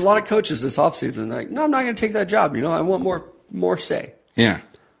 There's a lot of coaches this offseason like, no, I'm not going to take that job. You know, I want more say. Yeah.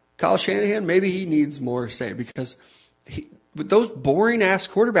 Kyle Shanahan, maybe he needs more say because with those boring-ass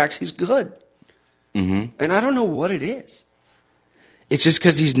quarterbacks, he's good. Mm-hmm. And I don't know what it is. It's just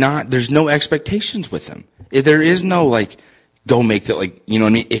because there's no expectations with him. There is no, like, go make the, like, you know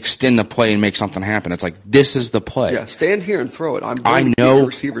what I mean, extend the play and make something happen. It's like, this is the play. Yeah, stand here and throw it. I'm going to keep the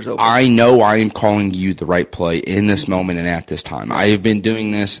receivers open. I know I am calling you the right play in this moment and at this time. I have been doing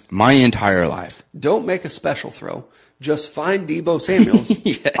this my entire life. Don't make a special throw. Just find Deebo Samuels.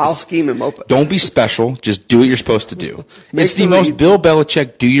 Yes. I'll scheme him open. Don't be special. Just do what you're supposed to do. It's the most Bill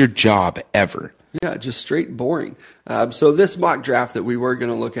Belichick do your job ever. Yeah, just straight boring. So this mock draft that we were going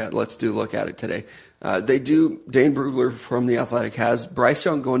to look at, look at it today. Dane Brugler from The Athletic has Bryce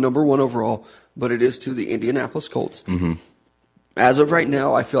Young going number 1 overall, but it is to the Indianapolis Colts. Mm-hmm. As of right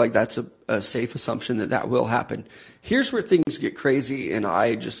now, I feel like that's a safe assumption that will happen. Here's where things get crazy, and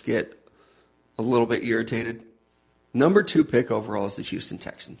I just get a little bit irritated. Number 2 pick overall is the Houston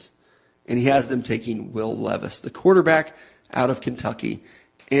Texans. And he has them taking Will Levis, the quarterback out of Kentucky.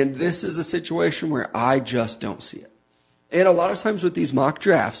 And this is a situation where I just don't see it. And a lot of times with these mock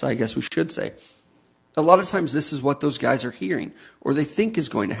drafts, I guess we should say, a lot of times this is what those guys are hearing or they think is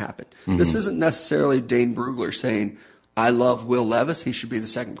going to happen. Mm-hmm. This isn't necessarily Dane Brugler saying, I love Will Levis, he should be the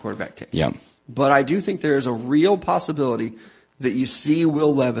second quarterback take. Yeah. But I do think there is a real possibility that you see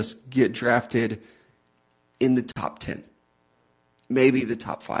Will Levis get drafted in the top 10, maybe the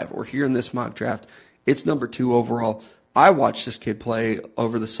top 5, or here in this mock draft, it's number 2 overall. I watched this kid play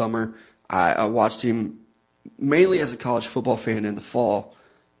over the summer. I watched him mainly as a college football fan in the fall.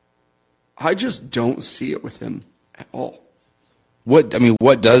 I just don't see it with him at all. What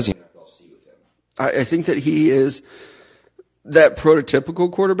does he see with him? I think that he is that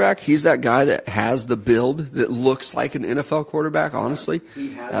prototypical quarterback. He's that guy that has the build that looks like an NFL quarterback, honestly.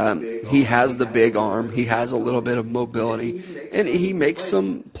 He has the big arm. He has a little bit of mobility. And he makes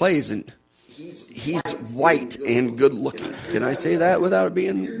some plays. And he's white and good looking. Can I say that without it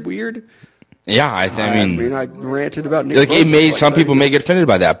being weird? Yeah, I mean, I ranted about Nick like Bosa it made some people may get offended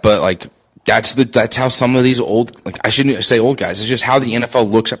by that, but like that's how some of these old, like I shouldn't say old guys. It's just how the NFL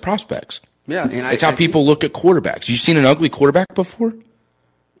looks at prospects. Yeah, and it's how people look at quarterbacks. You seen an ugly quarterback before?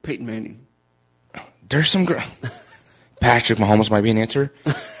 Peyton Manning. There's some Patrick Mahomes might be an answer.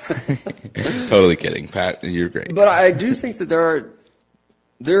 Totally kidding, Pat. You're great. But I do think that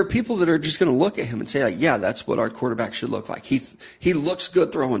there are people that are just going to look at him and say, like, yeah, that's what our quarterback should look like. He looks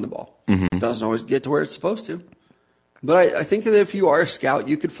good throwing the ball. Mm-hmm. Doesn't always get to where it's supposed to. But I think that if you are a scout,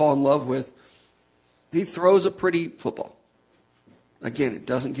 you could fall in love with, he throws a pretty football. Again, it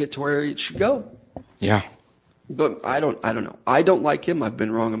doesn't get to where it should go. Yeah. But I don't know. I don't like him. I've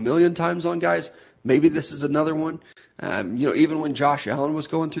been wrong a million times on guys. maybe this is another one. Even when Josh Allen was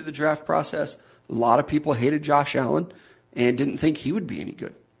going through the draft process, a lot of people hated Josh Allen and didn't think he would be any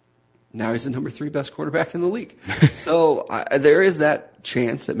good. Now he's the number 3 best quarterback in the league. So there is that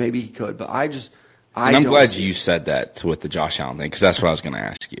chance that maybe he could, but I'm glad you said that with the Josh Allen thing, because that's what I was going to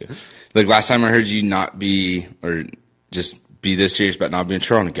ask you. Like last time I heard you not be, or just be this serious about not being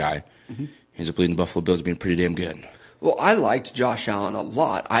sure on a guy, he ends up leading the Buffalo Bills being pretty damn good. Well, I liked Josh Allen a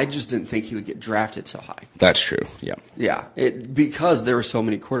lot. I just didn't think he would get drafted so high. That's true, yeah. Yeah, because there were so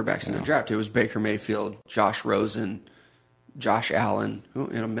many quarterbacks in the draft. It was Baker Mayfield, Josh Rosen, Josh Allen,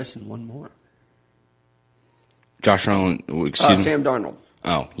 and I'm missing one more. Josh Allen, excuse me? Sam Darnold.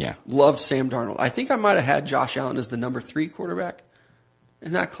 Oh, yeah. Loved Sam Darnold. I think I might have had Josh Allen as the number 3 quarterback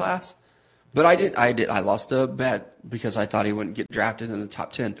in that class. But I did. I lost a bet because I thought he wouldn't get drafted in the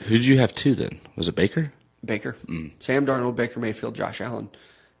top 10. Who did you have 2 then? Was it Baker? Baker. Sam Darnold, Baker Mayfield, Josh Allen.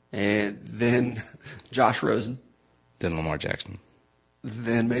 And then Josh Rosen. Then Lamar Jackson.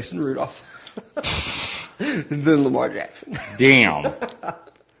 Then Mason Rudolph. Then Lamar Jackson. Damn.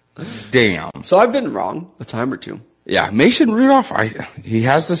 So I've been wrong a time or two. Yeah, Mason Rudolph, he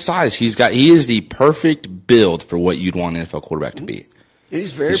has the size. He is the perfect build for what you'd want an NFL quarterback to be. And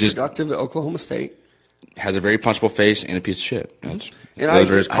he's very productive at Oklahoma State. Has a very punchable face and a piece of shit. And I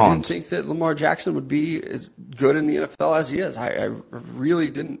didn't think that Lamar Jackson would be as good in the NFL as he is. I really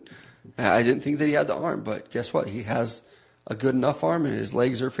didn't. I didn't think that he had the arm, but guess what? He has a good enough arm, and his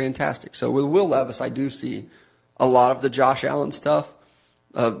legs are fantastic. So with Will Levis, I do see a lot of the Josh Allen stuff,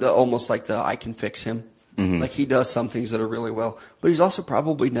 almost like the I can fix him. Like he does some things that are really well, but he's also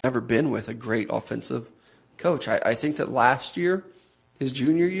probably never been with a great offensive coach. I think that last year, his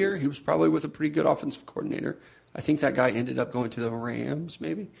junior year, he was probably with a pretty good offensive coordinator. I think that guy ended up going to the Rams,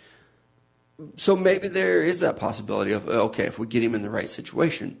 maybe. So maybe there is that possibility of, okay, if we get him in the right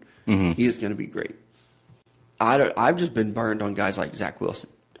situation, he is going to be great. I've just been burned on guys like Zach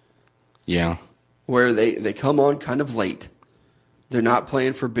Wilson. Yeah. Where they come on kind of late. They're not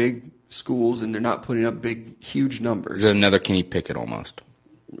playing for big schools, and they're not putting up big, huge numbers. Is it another Kenny Pickett almost?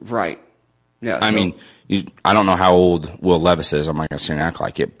 Right. Yeah. I mean, I don't know how old Will Levis is. I'm not going to sit and act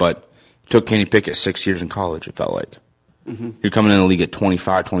like it, but it took Kenny Pickett 6 years in college, it felt like. You're coming in the league at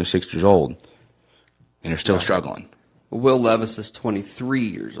 25, 26 years old, and you're still struggling. Will Levis is 23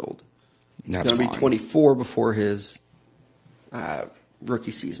 years old. That's going to be 24 before his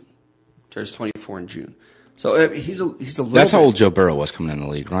rookie season. Turns 24 in June. So he's a little. That's how old Joe Burrow was coming in the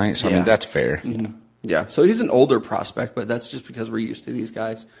league, right? So I mean, that's fair. Yeah. So he's an older prospect, but that's just because we're used to these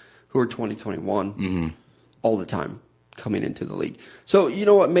guys who are 2021 all the time coming into the league. So you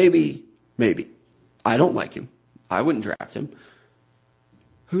know what? Maybe I don't like him. I wouldn't draft him.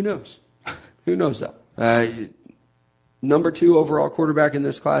 Who knows? Who knows though? Number 2 overall quarterback in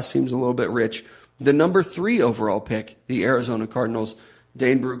this class seems a little bit rich. The number 3 overall pick, the Arizona Cardinals.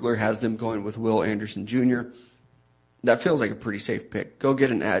 Dane Brugler has them going with Will Anderson Jr. That feels like a pretty safe pick. Go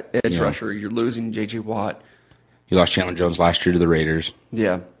get an edge rusher. You're losing J.J. Watt. You lost Chandler Jones last year to the Raiders.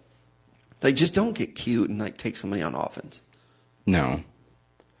 Yeah. Like, just don't get cute and, like, take somebody on offense. No.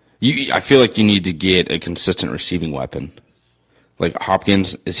 I feel like you need to get a consistent receiving weapon. Like,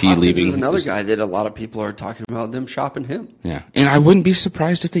 Hopkins, is he leaving? Is another guy that a lot of people are talking about them shopping him. Yeah. And I wouldn't be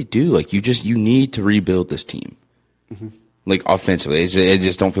surprised if they do. Like, you need to rebuild this team. Like, offensively. I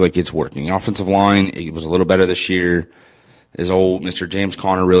just don't feel like it's working. The offensive line, it was a little better this year. Is old Mr. James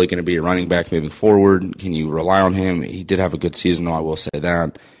Conner really going to be a running back moving forward? Can you rely on him? He did have a good season, though, I will say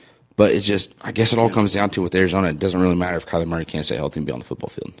that. But it just, I guess it all comes down to with Arizona, it doesn't really matter if Kyler Murray can't stay healthy and be on the football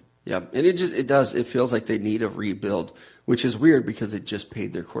field. Yeah, and it feels like they need a rebuild, which is weird because they just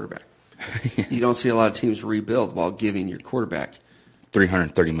paid their quarterback. You don't see a lot of teams rebuild while giving your quarterback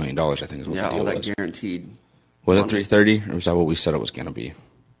 $330 million, I think is what the deal all that was. Guaranteed. Was it 330, or was that what we said it was going to be?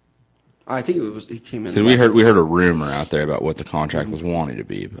 I think it was. He came in. We heard a rumor out there about what the contract was wanting to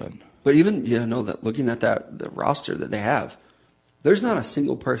be, but even that looking at the roster that they have, there's not a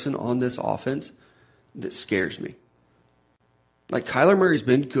single person on this offense that scares me. Like Kyler Murray's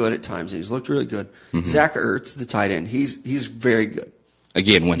been good at times, and he's looked really good. Zach Ertz, the tight end, he's very good.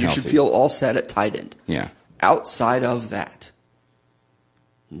 Again, when healthy, you should feel all set at tight end. Yeah. Outside of that,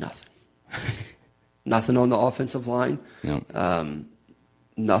 nothing. Nothing on the offensive line. Yep.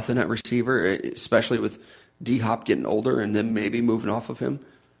 Nothing at receiver, especially with D-Hop getting older and then maybe moving off of him.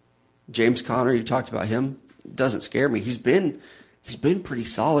 James Conner, you talked about him. Doesn't scare me. He's been pretty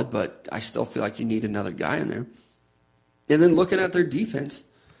solid, but I still feel like you need another guy in there. And then looking at their defense,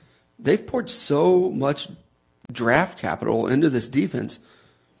 they've poured so much draft capital into this defense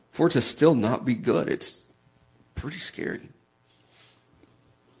for it to still not be good. It's pretty scary.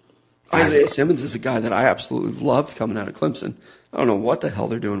 Isaiah Simmons is a guy that I absolutely loved coming out of Clemson. I don't know what the hell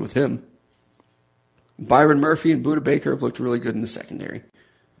they're doing with him. Byron Murphy and Budda Baker have looked really good in the secondary.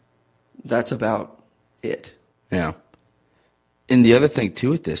 That's about it. Yeah. And the other thing, too,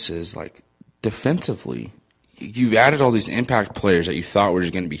 with this is, like, defensively, you've added all these impact players that you thought were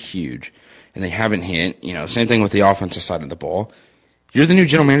just going to be huge, and they haven't hit. You know, same thing with the offensive side of the ball. You're the new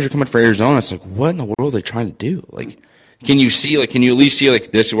general manager coming for Arizona. It's like, what in the world are they trying to do? Like, can you at least see,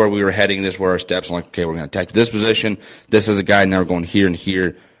 like, this is where we were heading, this is where our steps, and like, okay, we're going to attack this position, this is a guy, now we're going here and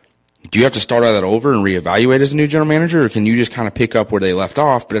here. Do you have to start all that over and reevaluate as a new general manager, or can you just kind of pick up where they left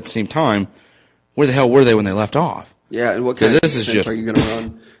off, but at the same time, where the hell were they when they left off? Yeah, and what kind of defense are you going to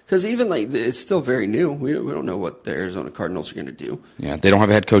run? Because even, like, it's still very new. We don't know what the Arizona Cardinals are going to do. Yeah, they don't have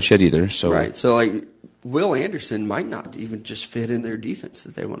a head coach yet either. So right, so, like, Will Anderson might not even just fit in their defense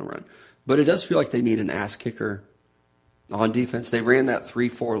that they want to run. But it does feel like they need an ass kicker on defense. They ran that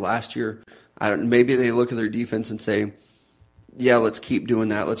 3-4 last year. Maybe they look at their defense and say, yeah, let's keep doing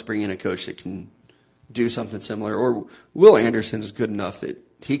that. Let's bring in a coach that can do something similar. Or Will Anderson is good enough that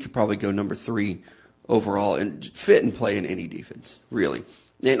he could probably go number 3 overall and fit and play in any defense, really.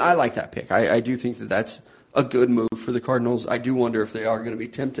 And I like that pick. I do think that that's a good move for the Cardinals. I do wonder if they are going to be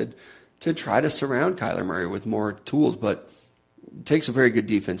tempted to try to surround Kyler Murray with more tools, but it takes a very good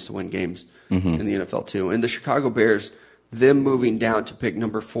defense to win games in the NFL too. And the Chicago Bears, them moving down to pick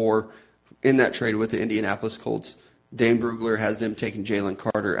number 4 in that trade with the Indianapolis Colts, Dane Brugler has them taking Jalen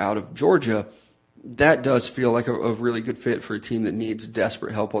Carter out of Georgia. That does feel like a really good fit for a team that needs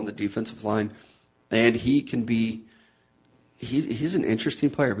desperate help on the defensive line. And he can be he's an interesting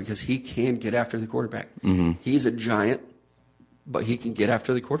player because he can get after the quarterback. Mm-hmm. He's a giant, but he can get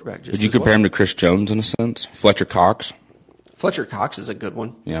after the quarterback. Would you compare him to Chris Jones in a sense? Fletcher Cox? Fletcher Cox is a good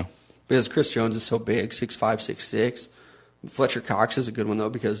one. Yeah. Because Chris Jones is so big, 6'5", 6'6". Fletcher Cox is a good one, though,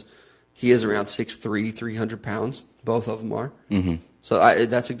 because he is around 6'3", 300 pounds. Both of them are. Mm-hmm. So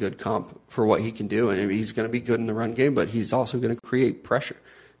that's a good comp for what he can do. And he's going to be good in the run game, but he's also going to create pressure.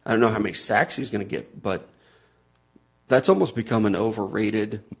 I don't know how many sacks he's going to get, but that's almost become an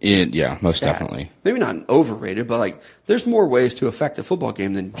overrated yeah, most stat. Definitely. Maybe not an overrated, but like there's more ways to affect a football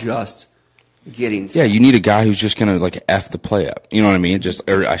game than just getting sacks. Yeah, you need a guy who's just going to like F the play up. You know what I mean?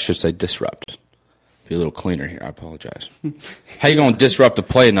 Or I should say disrupt. Be a little cleaner here. I apologize. How you going to disrupt the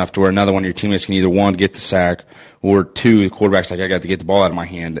play enough to where another one of your teammates can either, 1, get the sack, or 2, the quarterback's like, I got to get the ball out of my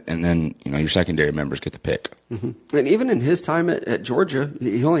hand, and then your secondary members get the pick. Mm-hmm. And even in his time at Georgia,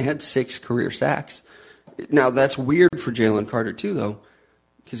 he only had 6 career sacks. Now, that's weird for Jalen Carter, too, though,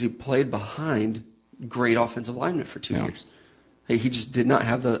 because he played behind great offensive linemen for 2 years. He just did not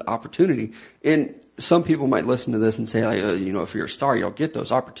have the opportunity. And some people might listen to this and say, like, if you're a star, you'll get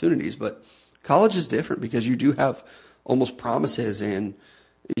those opportunities. But college is different because you do have almost promises and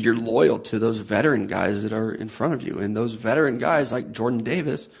you're loyal to those veteran guys that are in front of you. And those veteran guys like Jordan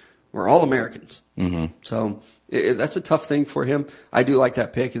Davis were all Americans. Mm-hmm. So that's a tough thing for him. I do like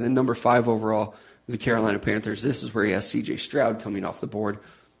that pick. And then number 5 overall, the Carolina Panthers. This is where he has C.J. Stroud coming off the board.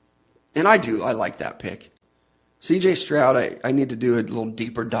 And I like that pick. C.J. Stroud, I need to do a little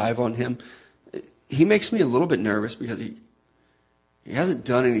deeper dive on him. He makes me a little bit nervous because he hasn't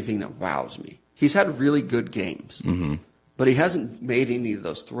done anything that wows me. He's had really good games, but he hasn't made any of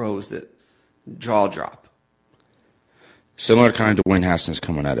those throws that jaw drop. Similar kind to Dwayne Haskins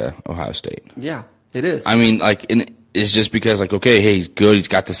coming out of Ohio State. Yeah, it is. I mean, it's just because, okay, hey, he's good, he's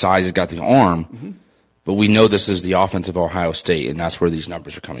got the size, he's got the arm, but we know this is the offense of Ohio State, and that's where these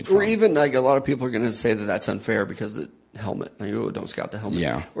numbers are coming from. Or even, a lot of people are going to say that that's unfair because of the helmet. Like, oh, don't scout the helmet.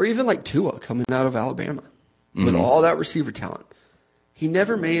 Yeah. Or even like Tua coming out of Alabama with all that receiver talent. He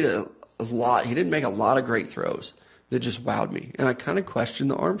never made a lot. He didn't make a lot of great throws that just wowed me. And I kind of question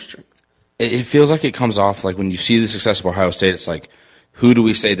the arm strength. It feels like it comes off like when you see the success of Ohio State, it's like, who do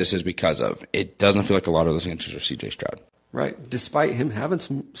we say this is because of? It doesn't feel like a lot of those answers are C.J. Stroud. Right, despite him having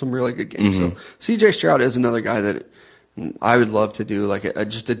some really good games. So C.J. Stroud is another guy that I would love to do like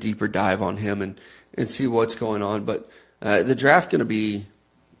just a deeper dive on him and see what's going on. But the draft going to be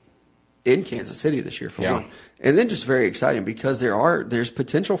in Kansas City this year for one. And then just very exciting because there's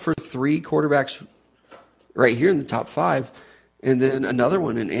potential for 3 quarterbacks right here in the top 5. And then another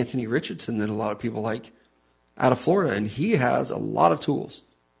one in Anthony Richardson that a lot of people like out of Florida. And he has a lot of tools.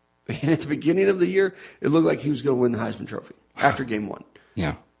 And at the beginning of the year, it looked like he was going to win the Heisman Trophy after game 1.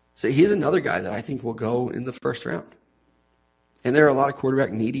 Yeah. So he's another guy that I think will go in the first round. And there are a lot of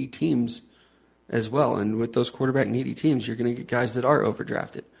quarterback-needy teams as well. And with those quarterback-needy teams, you're going to get guys that are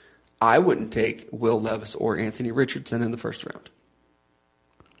overdrafted. I wouldn't take Will Levis or Anthony Richardson in the first round.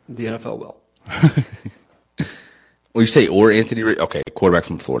 The NFL will. Well, you say or Anthony. Okay, quarterback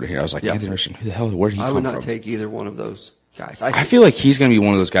from Florida here. I was like, Yeah. Anthony Richardson. Who the hell? Where did he come I from? would not take either one of those guys. I feel like he's going to be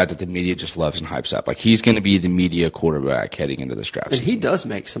one of those guys that the media just loves and hypes up. Like he's going to be the media quarterback heading into this draft. And season. he does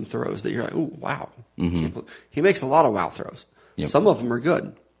make some throws that you're like, oh, wow. He makes a lot of wow throws. Yep. Some of them are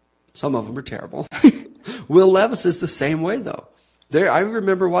good. Some of them are terrible. Will Levis is the same way, though. I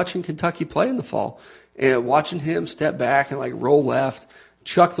remember watching Kentucky play in the fall and watching him step back and like roll left,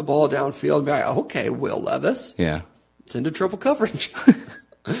 chuck the ball downfield and be like, okay, Will Levis. Yeah. It's into triple coverage.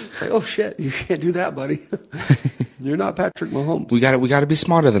 It's like, oh, shit, you can't do that, buddy. You're not Patrick Mahomes. We got to be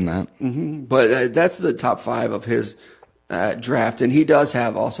smarter than that. But that's the top 5 of his draft. And he does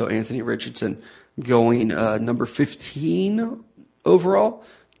have also Anthony Richardson going number 15 overall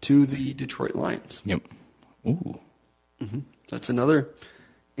to the Detroit Lions. Yep. Ooh. That's another.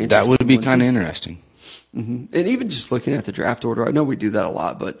 That would be kind of interesting. And even just looking at the draft order, I know we do that a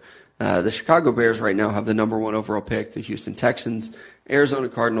lot, but the Chicago Bears right now have the number 1 overall pick, the Houston Texans, Arizona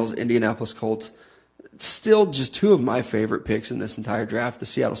Cardinals, Indianapolis Colts. Still just 2 of my favorite picks in this entire draft, the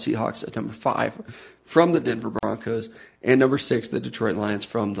Seattle Seahawks at number 5 from the Denver Broncos, and number 6, the Detroit Lions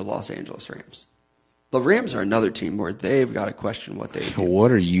from the Los Angeles Rams. The Rams are another team where they've got to question what they do.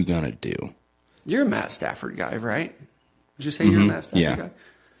 What are you going to do? You're a Matt Stafford guy, right? Would you say you're a Matt Stafford guy?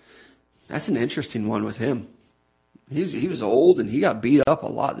 That's an interesting one with him. He was old, and he got beat up a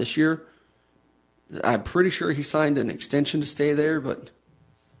lot this year. I'm pretty sure he signed an extension to stay there, but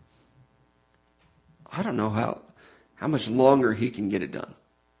I don't know how much longer he can get it done.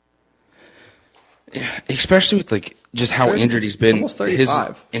 Yeah, especially with like just how injured he's been his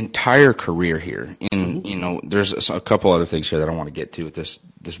entire career here. And there's a couple other things here that I want to get to with this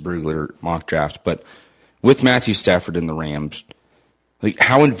Brugler mock draft. But with Matthew Stafford and the Rams, like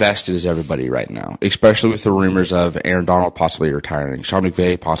how invested is everybody right now? Especially with the rumors of Aaron Donald possibly retiring, Sean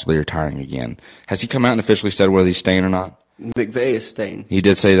McVay possibly retiring again. Has he come out and officially said whether he's staying or not? McVay is staying. He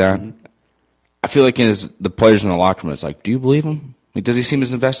did say that. I feel like the players in the locker room, it's like, do you believe him? Like, does he seem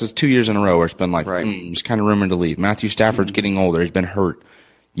as invested as 2 years in a row where it's been like, he's kind of rumored to leave? Matthew Stafford's getting older. He's been hurt.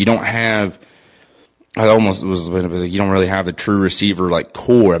 You don't have, you don't really have a true receiver like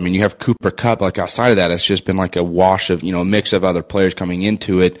core. I mean, you have Cooper Kupp. Like outside of that, it's just been like a wash of, a mix of other players coming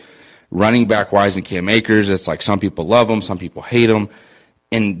into it. Running back wise and Cam Akers, it's like some people love him, some people hate him.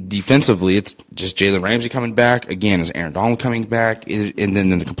 And defensively, it's just Jalen Ramsey coming back. Again, is Aaron Donald coming back? And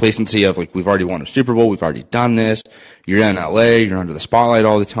then the complacency of, like, we've already won a Super Bowl. We've already done this. You're in L.A. You're under the spotlight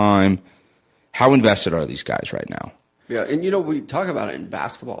all the time. How invested are these guys right now? Yeah, and, we talk about it in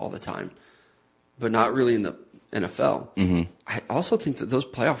basketball all the time, but not really in the NFL. I also think that those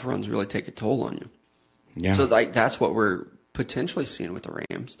playoff runs really take a toll on you. Yeah. So, that's what we're potentially seeing with the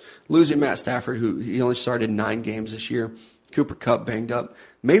Rams. Losing Matt Stafford, who he only started 9 games this year. Cooper Kupp banged up.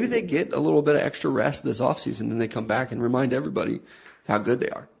 Maybe they get a little bit of extra rest this offseason and they come back and remind everybody how good they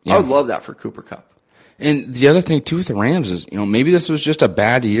are. Yeah. I would love that for Cooper Kupp. And the other thing, too, with the Rams is, maybe this was just a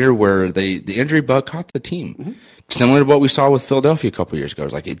bad year where the injury bug caught the team. Similar to what we saw with Philadelphia a couple of years ago.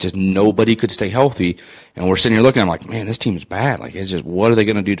 It's like nobody could stay healthy. And we're sitting here looking, I'm like, man, this team is bad. Like, it's just, what are they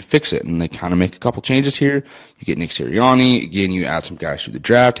going to do to fix it? And they kind of make a couple changes here. You get Nick Sirianni. Again, you add some guys through the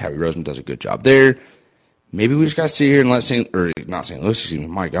draft. Howie Roseman does a good job there. Maybe we just got to sit here and let not St. Louis, excuse me,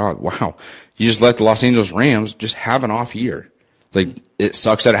 my God, wow. You just let the Los Angeles Rams just have an off year. Like, it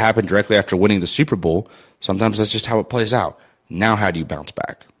sucks that it happened directly after winning the Super Bowl. Sometimes that's just how it plays out. Now how do you bounce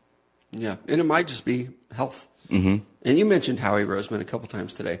back? Yeah, and it might just be health. And you mentioned Howie Roseman a couple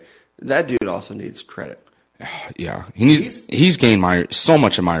times today. That dude also needs credit. Yeah, he's gained so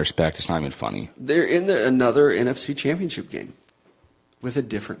much of my respect, it's not even funny. They're in another NFC Championship game with a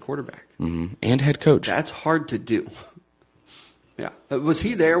different quarterback. And head coach. That's hard to do. Yeah. Was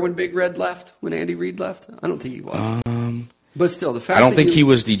he there when Big Red left, when Andy Reid left? I don't think he was. But still, the fact I don't think he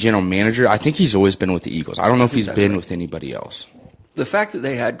was the general manager. I think he's always been with the Eagles. I don't know if he's been with anybody else. The fact that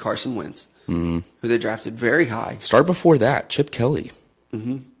they had Carson Wentz, who they drafted very high. Start before that, Chip Kelly.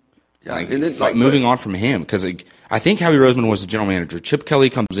 Yeah. And then, moving on from him, because I think Howie Roseman was the general manager. Chip Kelly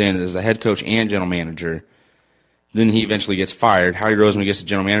comes in as the head coach and general manager. Then he eventually gets fired. Howie Roseman gets the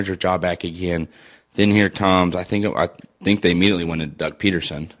general manager job back again. Then here comes, I think they immediately went to Doug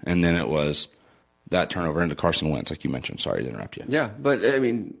Peterson, and then it was that turnover into Carson Wentz, like you mentioned. Sorry to interrupt you. Yeah, but I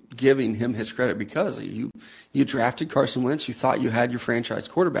mean, giving him his credit because you drafted Carson Wentz. You thought you had your franchise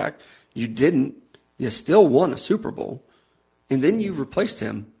quarterback. You didn't. You still won a Super Bowl, and then you replaced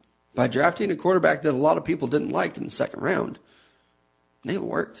him by drafting a quarterback that a lot of people didn't like in the second round. And it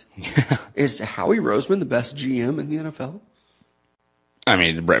worked. Yeah. Is Howie Roseman the best GM in the NFL? I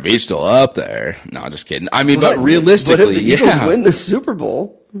mean, Brett Veach's still up there. No, just kidding. I mean, but realistically, but if the Eagles win the Super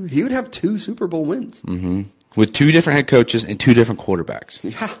Bowl, he would have 2 Super Bowl wins. with 2 different head coaches and 2 different quarterbacks.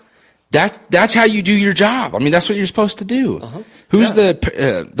 Yeah. That's how you do your job. I mean, that's what you're supposed to do. Uh-huh. Who's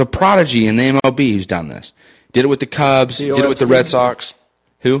the prodigy in the MLB who's done this? Did it with the Cubs. Theo did it with the Epstein. Red Sox.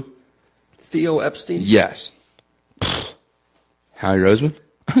 Who? Theo Epstein? Yes. Howie Roseman?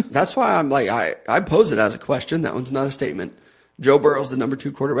 That's why I'm like, I pose it as a question. That one's not a statement. Joe Burrow's the number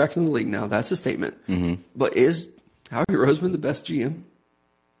 2 quarterback in the league now. That's a statement. Mm-hmm. But is Howie Roseman the best GM?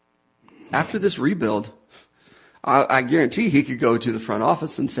 After this rebuild, I guarantee he could go to the front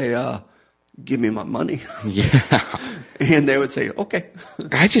office and say, give me my money. Yeah. And they would say, okay.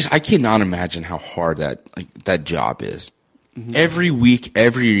 I cannot imagine how hard that job is. Mm-hmm. Every week,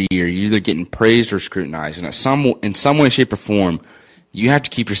 every year, you're either getting praised or scrutinized. And in some way, shape, or form, you have to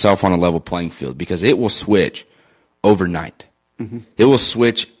keep yourself on a level playing field because it will switch overnight. Mm-hmm. It will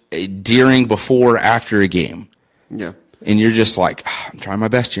switch during, before, after a game. Yeah. And you're just like, I'm trying my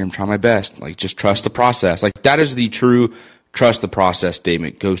best here. I'm trying my best. Like, just trust the process. Like, that is the true trust the process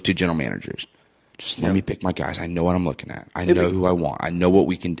statement goes to general managers. Just let me pick my guys. I know what I'm looking at. I know who I want. I know what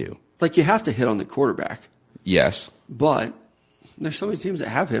we can do. Like, you have to hit on the quarterback. Yes. But there's so many teams that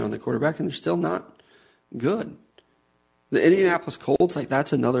have hit on the quarterback, and they're still not good. The Indianapolis Colts, like,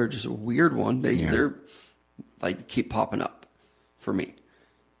 that's another just weird one. They're, like, keep popping up for me.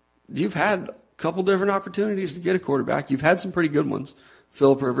 You've had a couple different opportunities to get a quarterback. You've had some pretty good ones.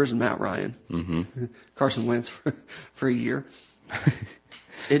 Phillip Rivers and Matt Ryan. Mm-hmm. Carson Wentz for a year.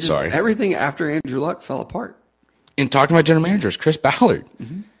 Everything after Andrew Luck fell apart. And talking about general managers, Chris Ballard.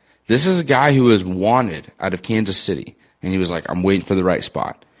 Mm-hmm. This is a guy who was wanted out of Kansas City. And he was like, I'm waiting for the right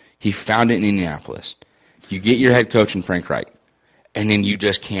spot. He found it in Indianapolis. You get your head coach in Frank Reich. And then you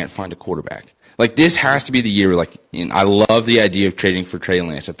just can't find a quarterback. Like, this has to be the year, like, and I love the idea of trading for Trey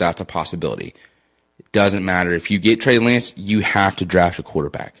Lance if that's a possibility. It doesn't matter. If you get Trey Lance, you have to draft a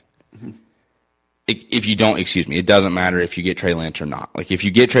quarterback. Mm-hmm. If you don't, it doesn't matter if you get Trey Lance or not. Like, if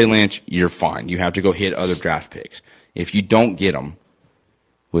you get Trey Lance, you're fine. You have to go hit other draft picks. If you don't get him,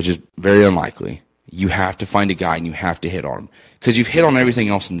 which is very unlikely, you have to find a guy and you have to hit on him. Because you've hit on everything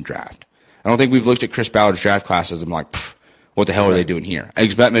else in the draft. I don't think we've looked at Chris Ballard's draft classes and I'm like, what the hell are they doing here? I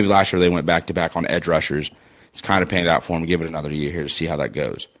expect maybe last year they went back-to-back on edge rushers. It's kind of panned out for him. Give it another year here to see how that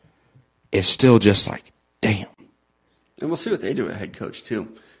goes. It's still just like, damn. And we'll see what they do at head coach,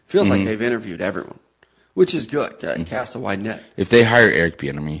 too. Feels like they've interviewed everyone, which is good. Cast a wide net. If they hire Eric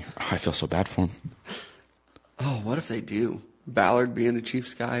Bieniemy, I feel so bad for him. Oh, what if they do? Ballard being a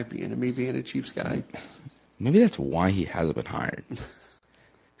Chiefs guy, Bieniemy being a Chiefs guy. Maybe that's why he hasn't been hired.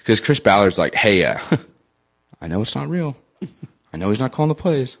 Because Chris Ballard's like, hey, I know it's not real. I know he's not calling the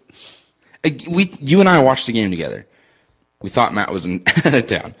plays. You and I watched the game together. We thought Matt was out of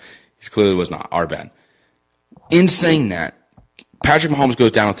town. He clearly was not. Our bad. In saying that, Patrick Mahomes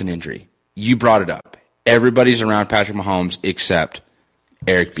goes down with an injury. You brought it up. Everybody's around Patrick Mahomes except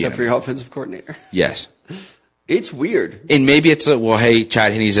Eric Bieniemy. Except for your offensive coordinator. Yes. It's weird. And maybe it's hey,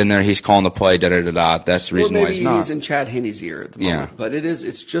 Chad Henne's in there. He's calling the play, da-da-da-da. That's the reason why he's not. Maybe he's in Chad Henne's ear at the moment. Yeah. But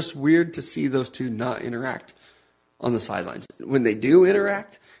it's just weird to see those two not interact on the sidelines. When they do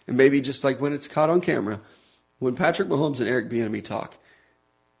interact, and maybe just like when it's caught on camera, when Patrick Mahomes and Eric Bieniemy talk,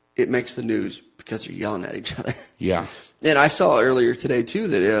 it makes the news because they're yelling at each other. Yeah. And I saw earlier today, too,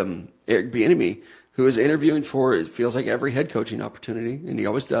 that Eric Bieniemy, who is interviewing for, it feels like every head coaching opportunity, and he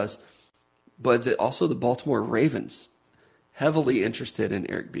always does, but also the Baltimore Ravens, heavily interested in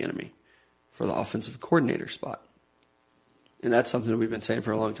Eric Bieniemy for the offensive coordinator spot. And that's something that we've been saying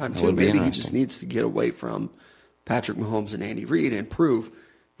for a long time, too. Maybe he just needs to get away from Patrick Mahomes and Andy Reid and prove,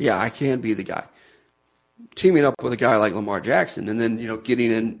 I can be the guy. Teaming up with a guy like Lamar Jackson and then,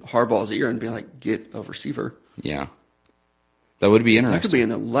 getting in Harbaugh's ear and being like, get a receiver. Yeah. That would be interesting. That could be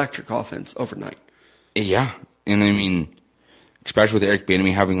an electric offense overnight. Yeah. And I mean, especially with Eric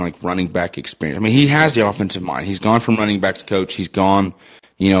Bieniemy having like running back experience. I mean, he has the offensive mind. He's gone from running backs coach. He's gone,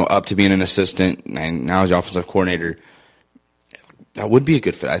 up to being an assistant, and now he's offensive coordinator. That would be a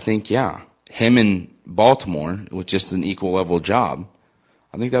good fit. I think, him in Baltimore with just an equal level job,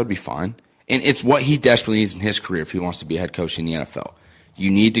 I think that would be fine. And it's what he desperately needs in his career if he wants to be a head coach in the NFL. You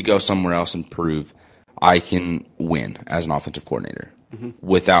need to go somewhere else and prove I can win as an offensive coordinator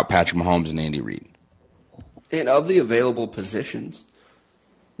without Patrick Mahomes and Andy Reid. And of the available positions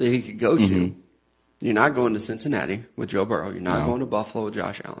that he could go to, you're not going to Cincinnati with Joe Burrow. You're not going to Buffalo with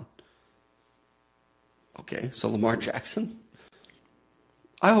Josh Allen. Okay, so Lamar Jackson?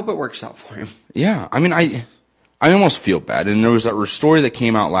 I hope it works out for him. Yeah, I mean, I almost feel bad. And there was that story that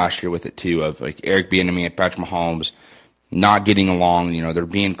came out last year with it, too, of like Eric Bieniemy and Patrick Mahomes not getting along. There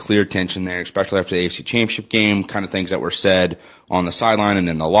being clear tension there, especially after the AFC Championship game, kind of things that were said on the sideline and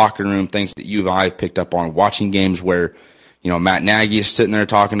in the locker room, things that you and I have picked up on watching games where, Matt Nagy is sitting there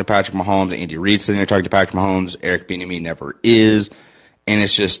talking to Patrick Mahomes, Andy Reid sitting there talking to Patrick Mahomes, Eric Bieniemy never is, and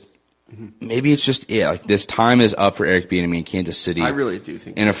it's just, maybe it's just like this time is up for Eric Bieniemy in Kansas City. I really do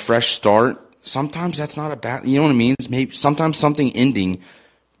think in a fresh start, sometimes that's not a bad, you know what I mean? Maybe sometimes something ending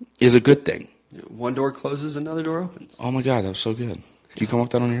is a good thing. One door closes, another door opens. Oh, my God, that was so good. Did you come up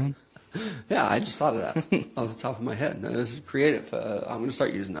with that on your own? Yeah, I just thought of that off the top of my head. No, this is creative. I'm going to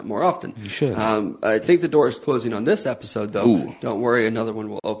start using that more often. You should. I think the door is closing on this episode, though. Ooh. Don't worry, another one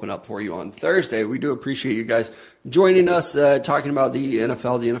will open up for you on Thursday. We do appreciate you guys joining us, talking about the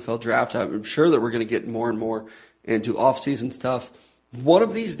NFL draft. I'm sure that we're going to get more and more into off-season stuff. One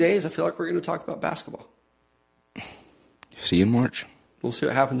of these days, I feel like we're going to talk about basketball. See you in March. We'll see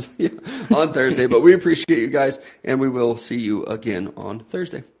what happens on Thursday, but we appreciate you guys, and we will see you again on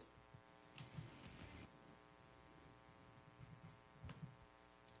Thursday.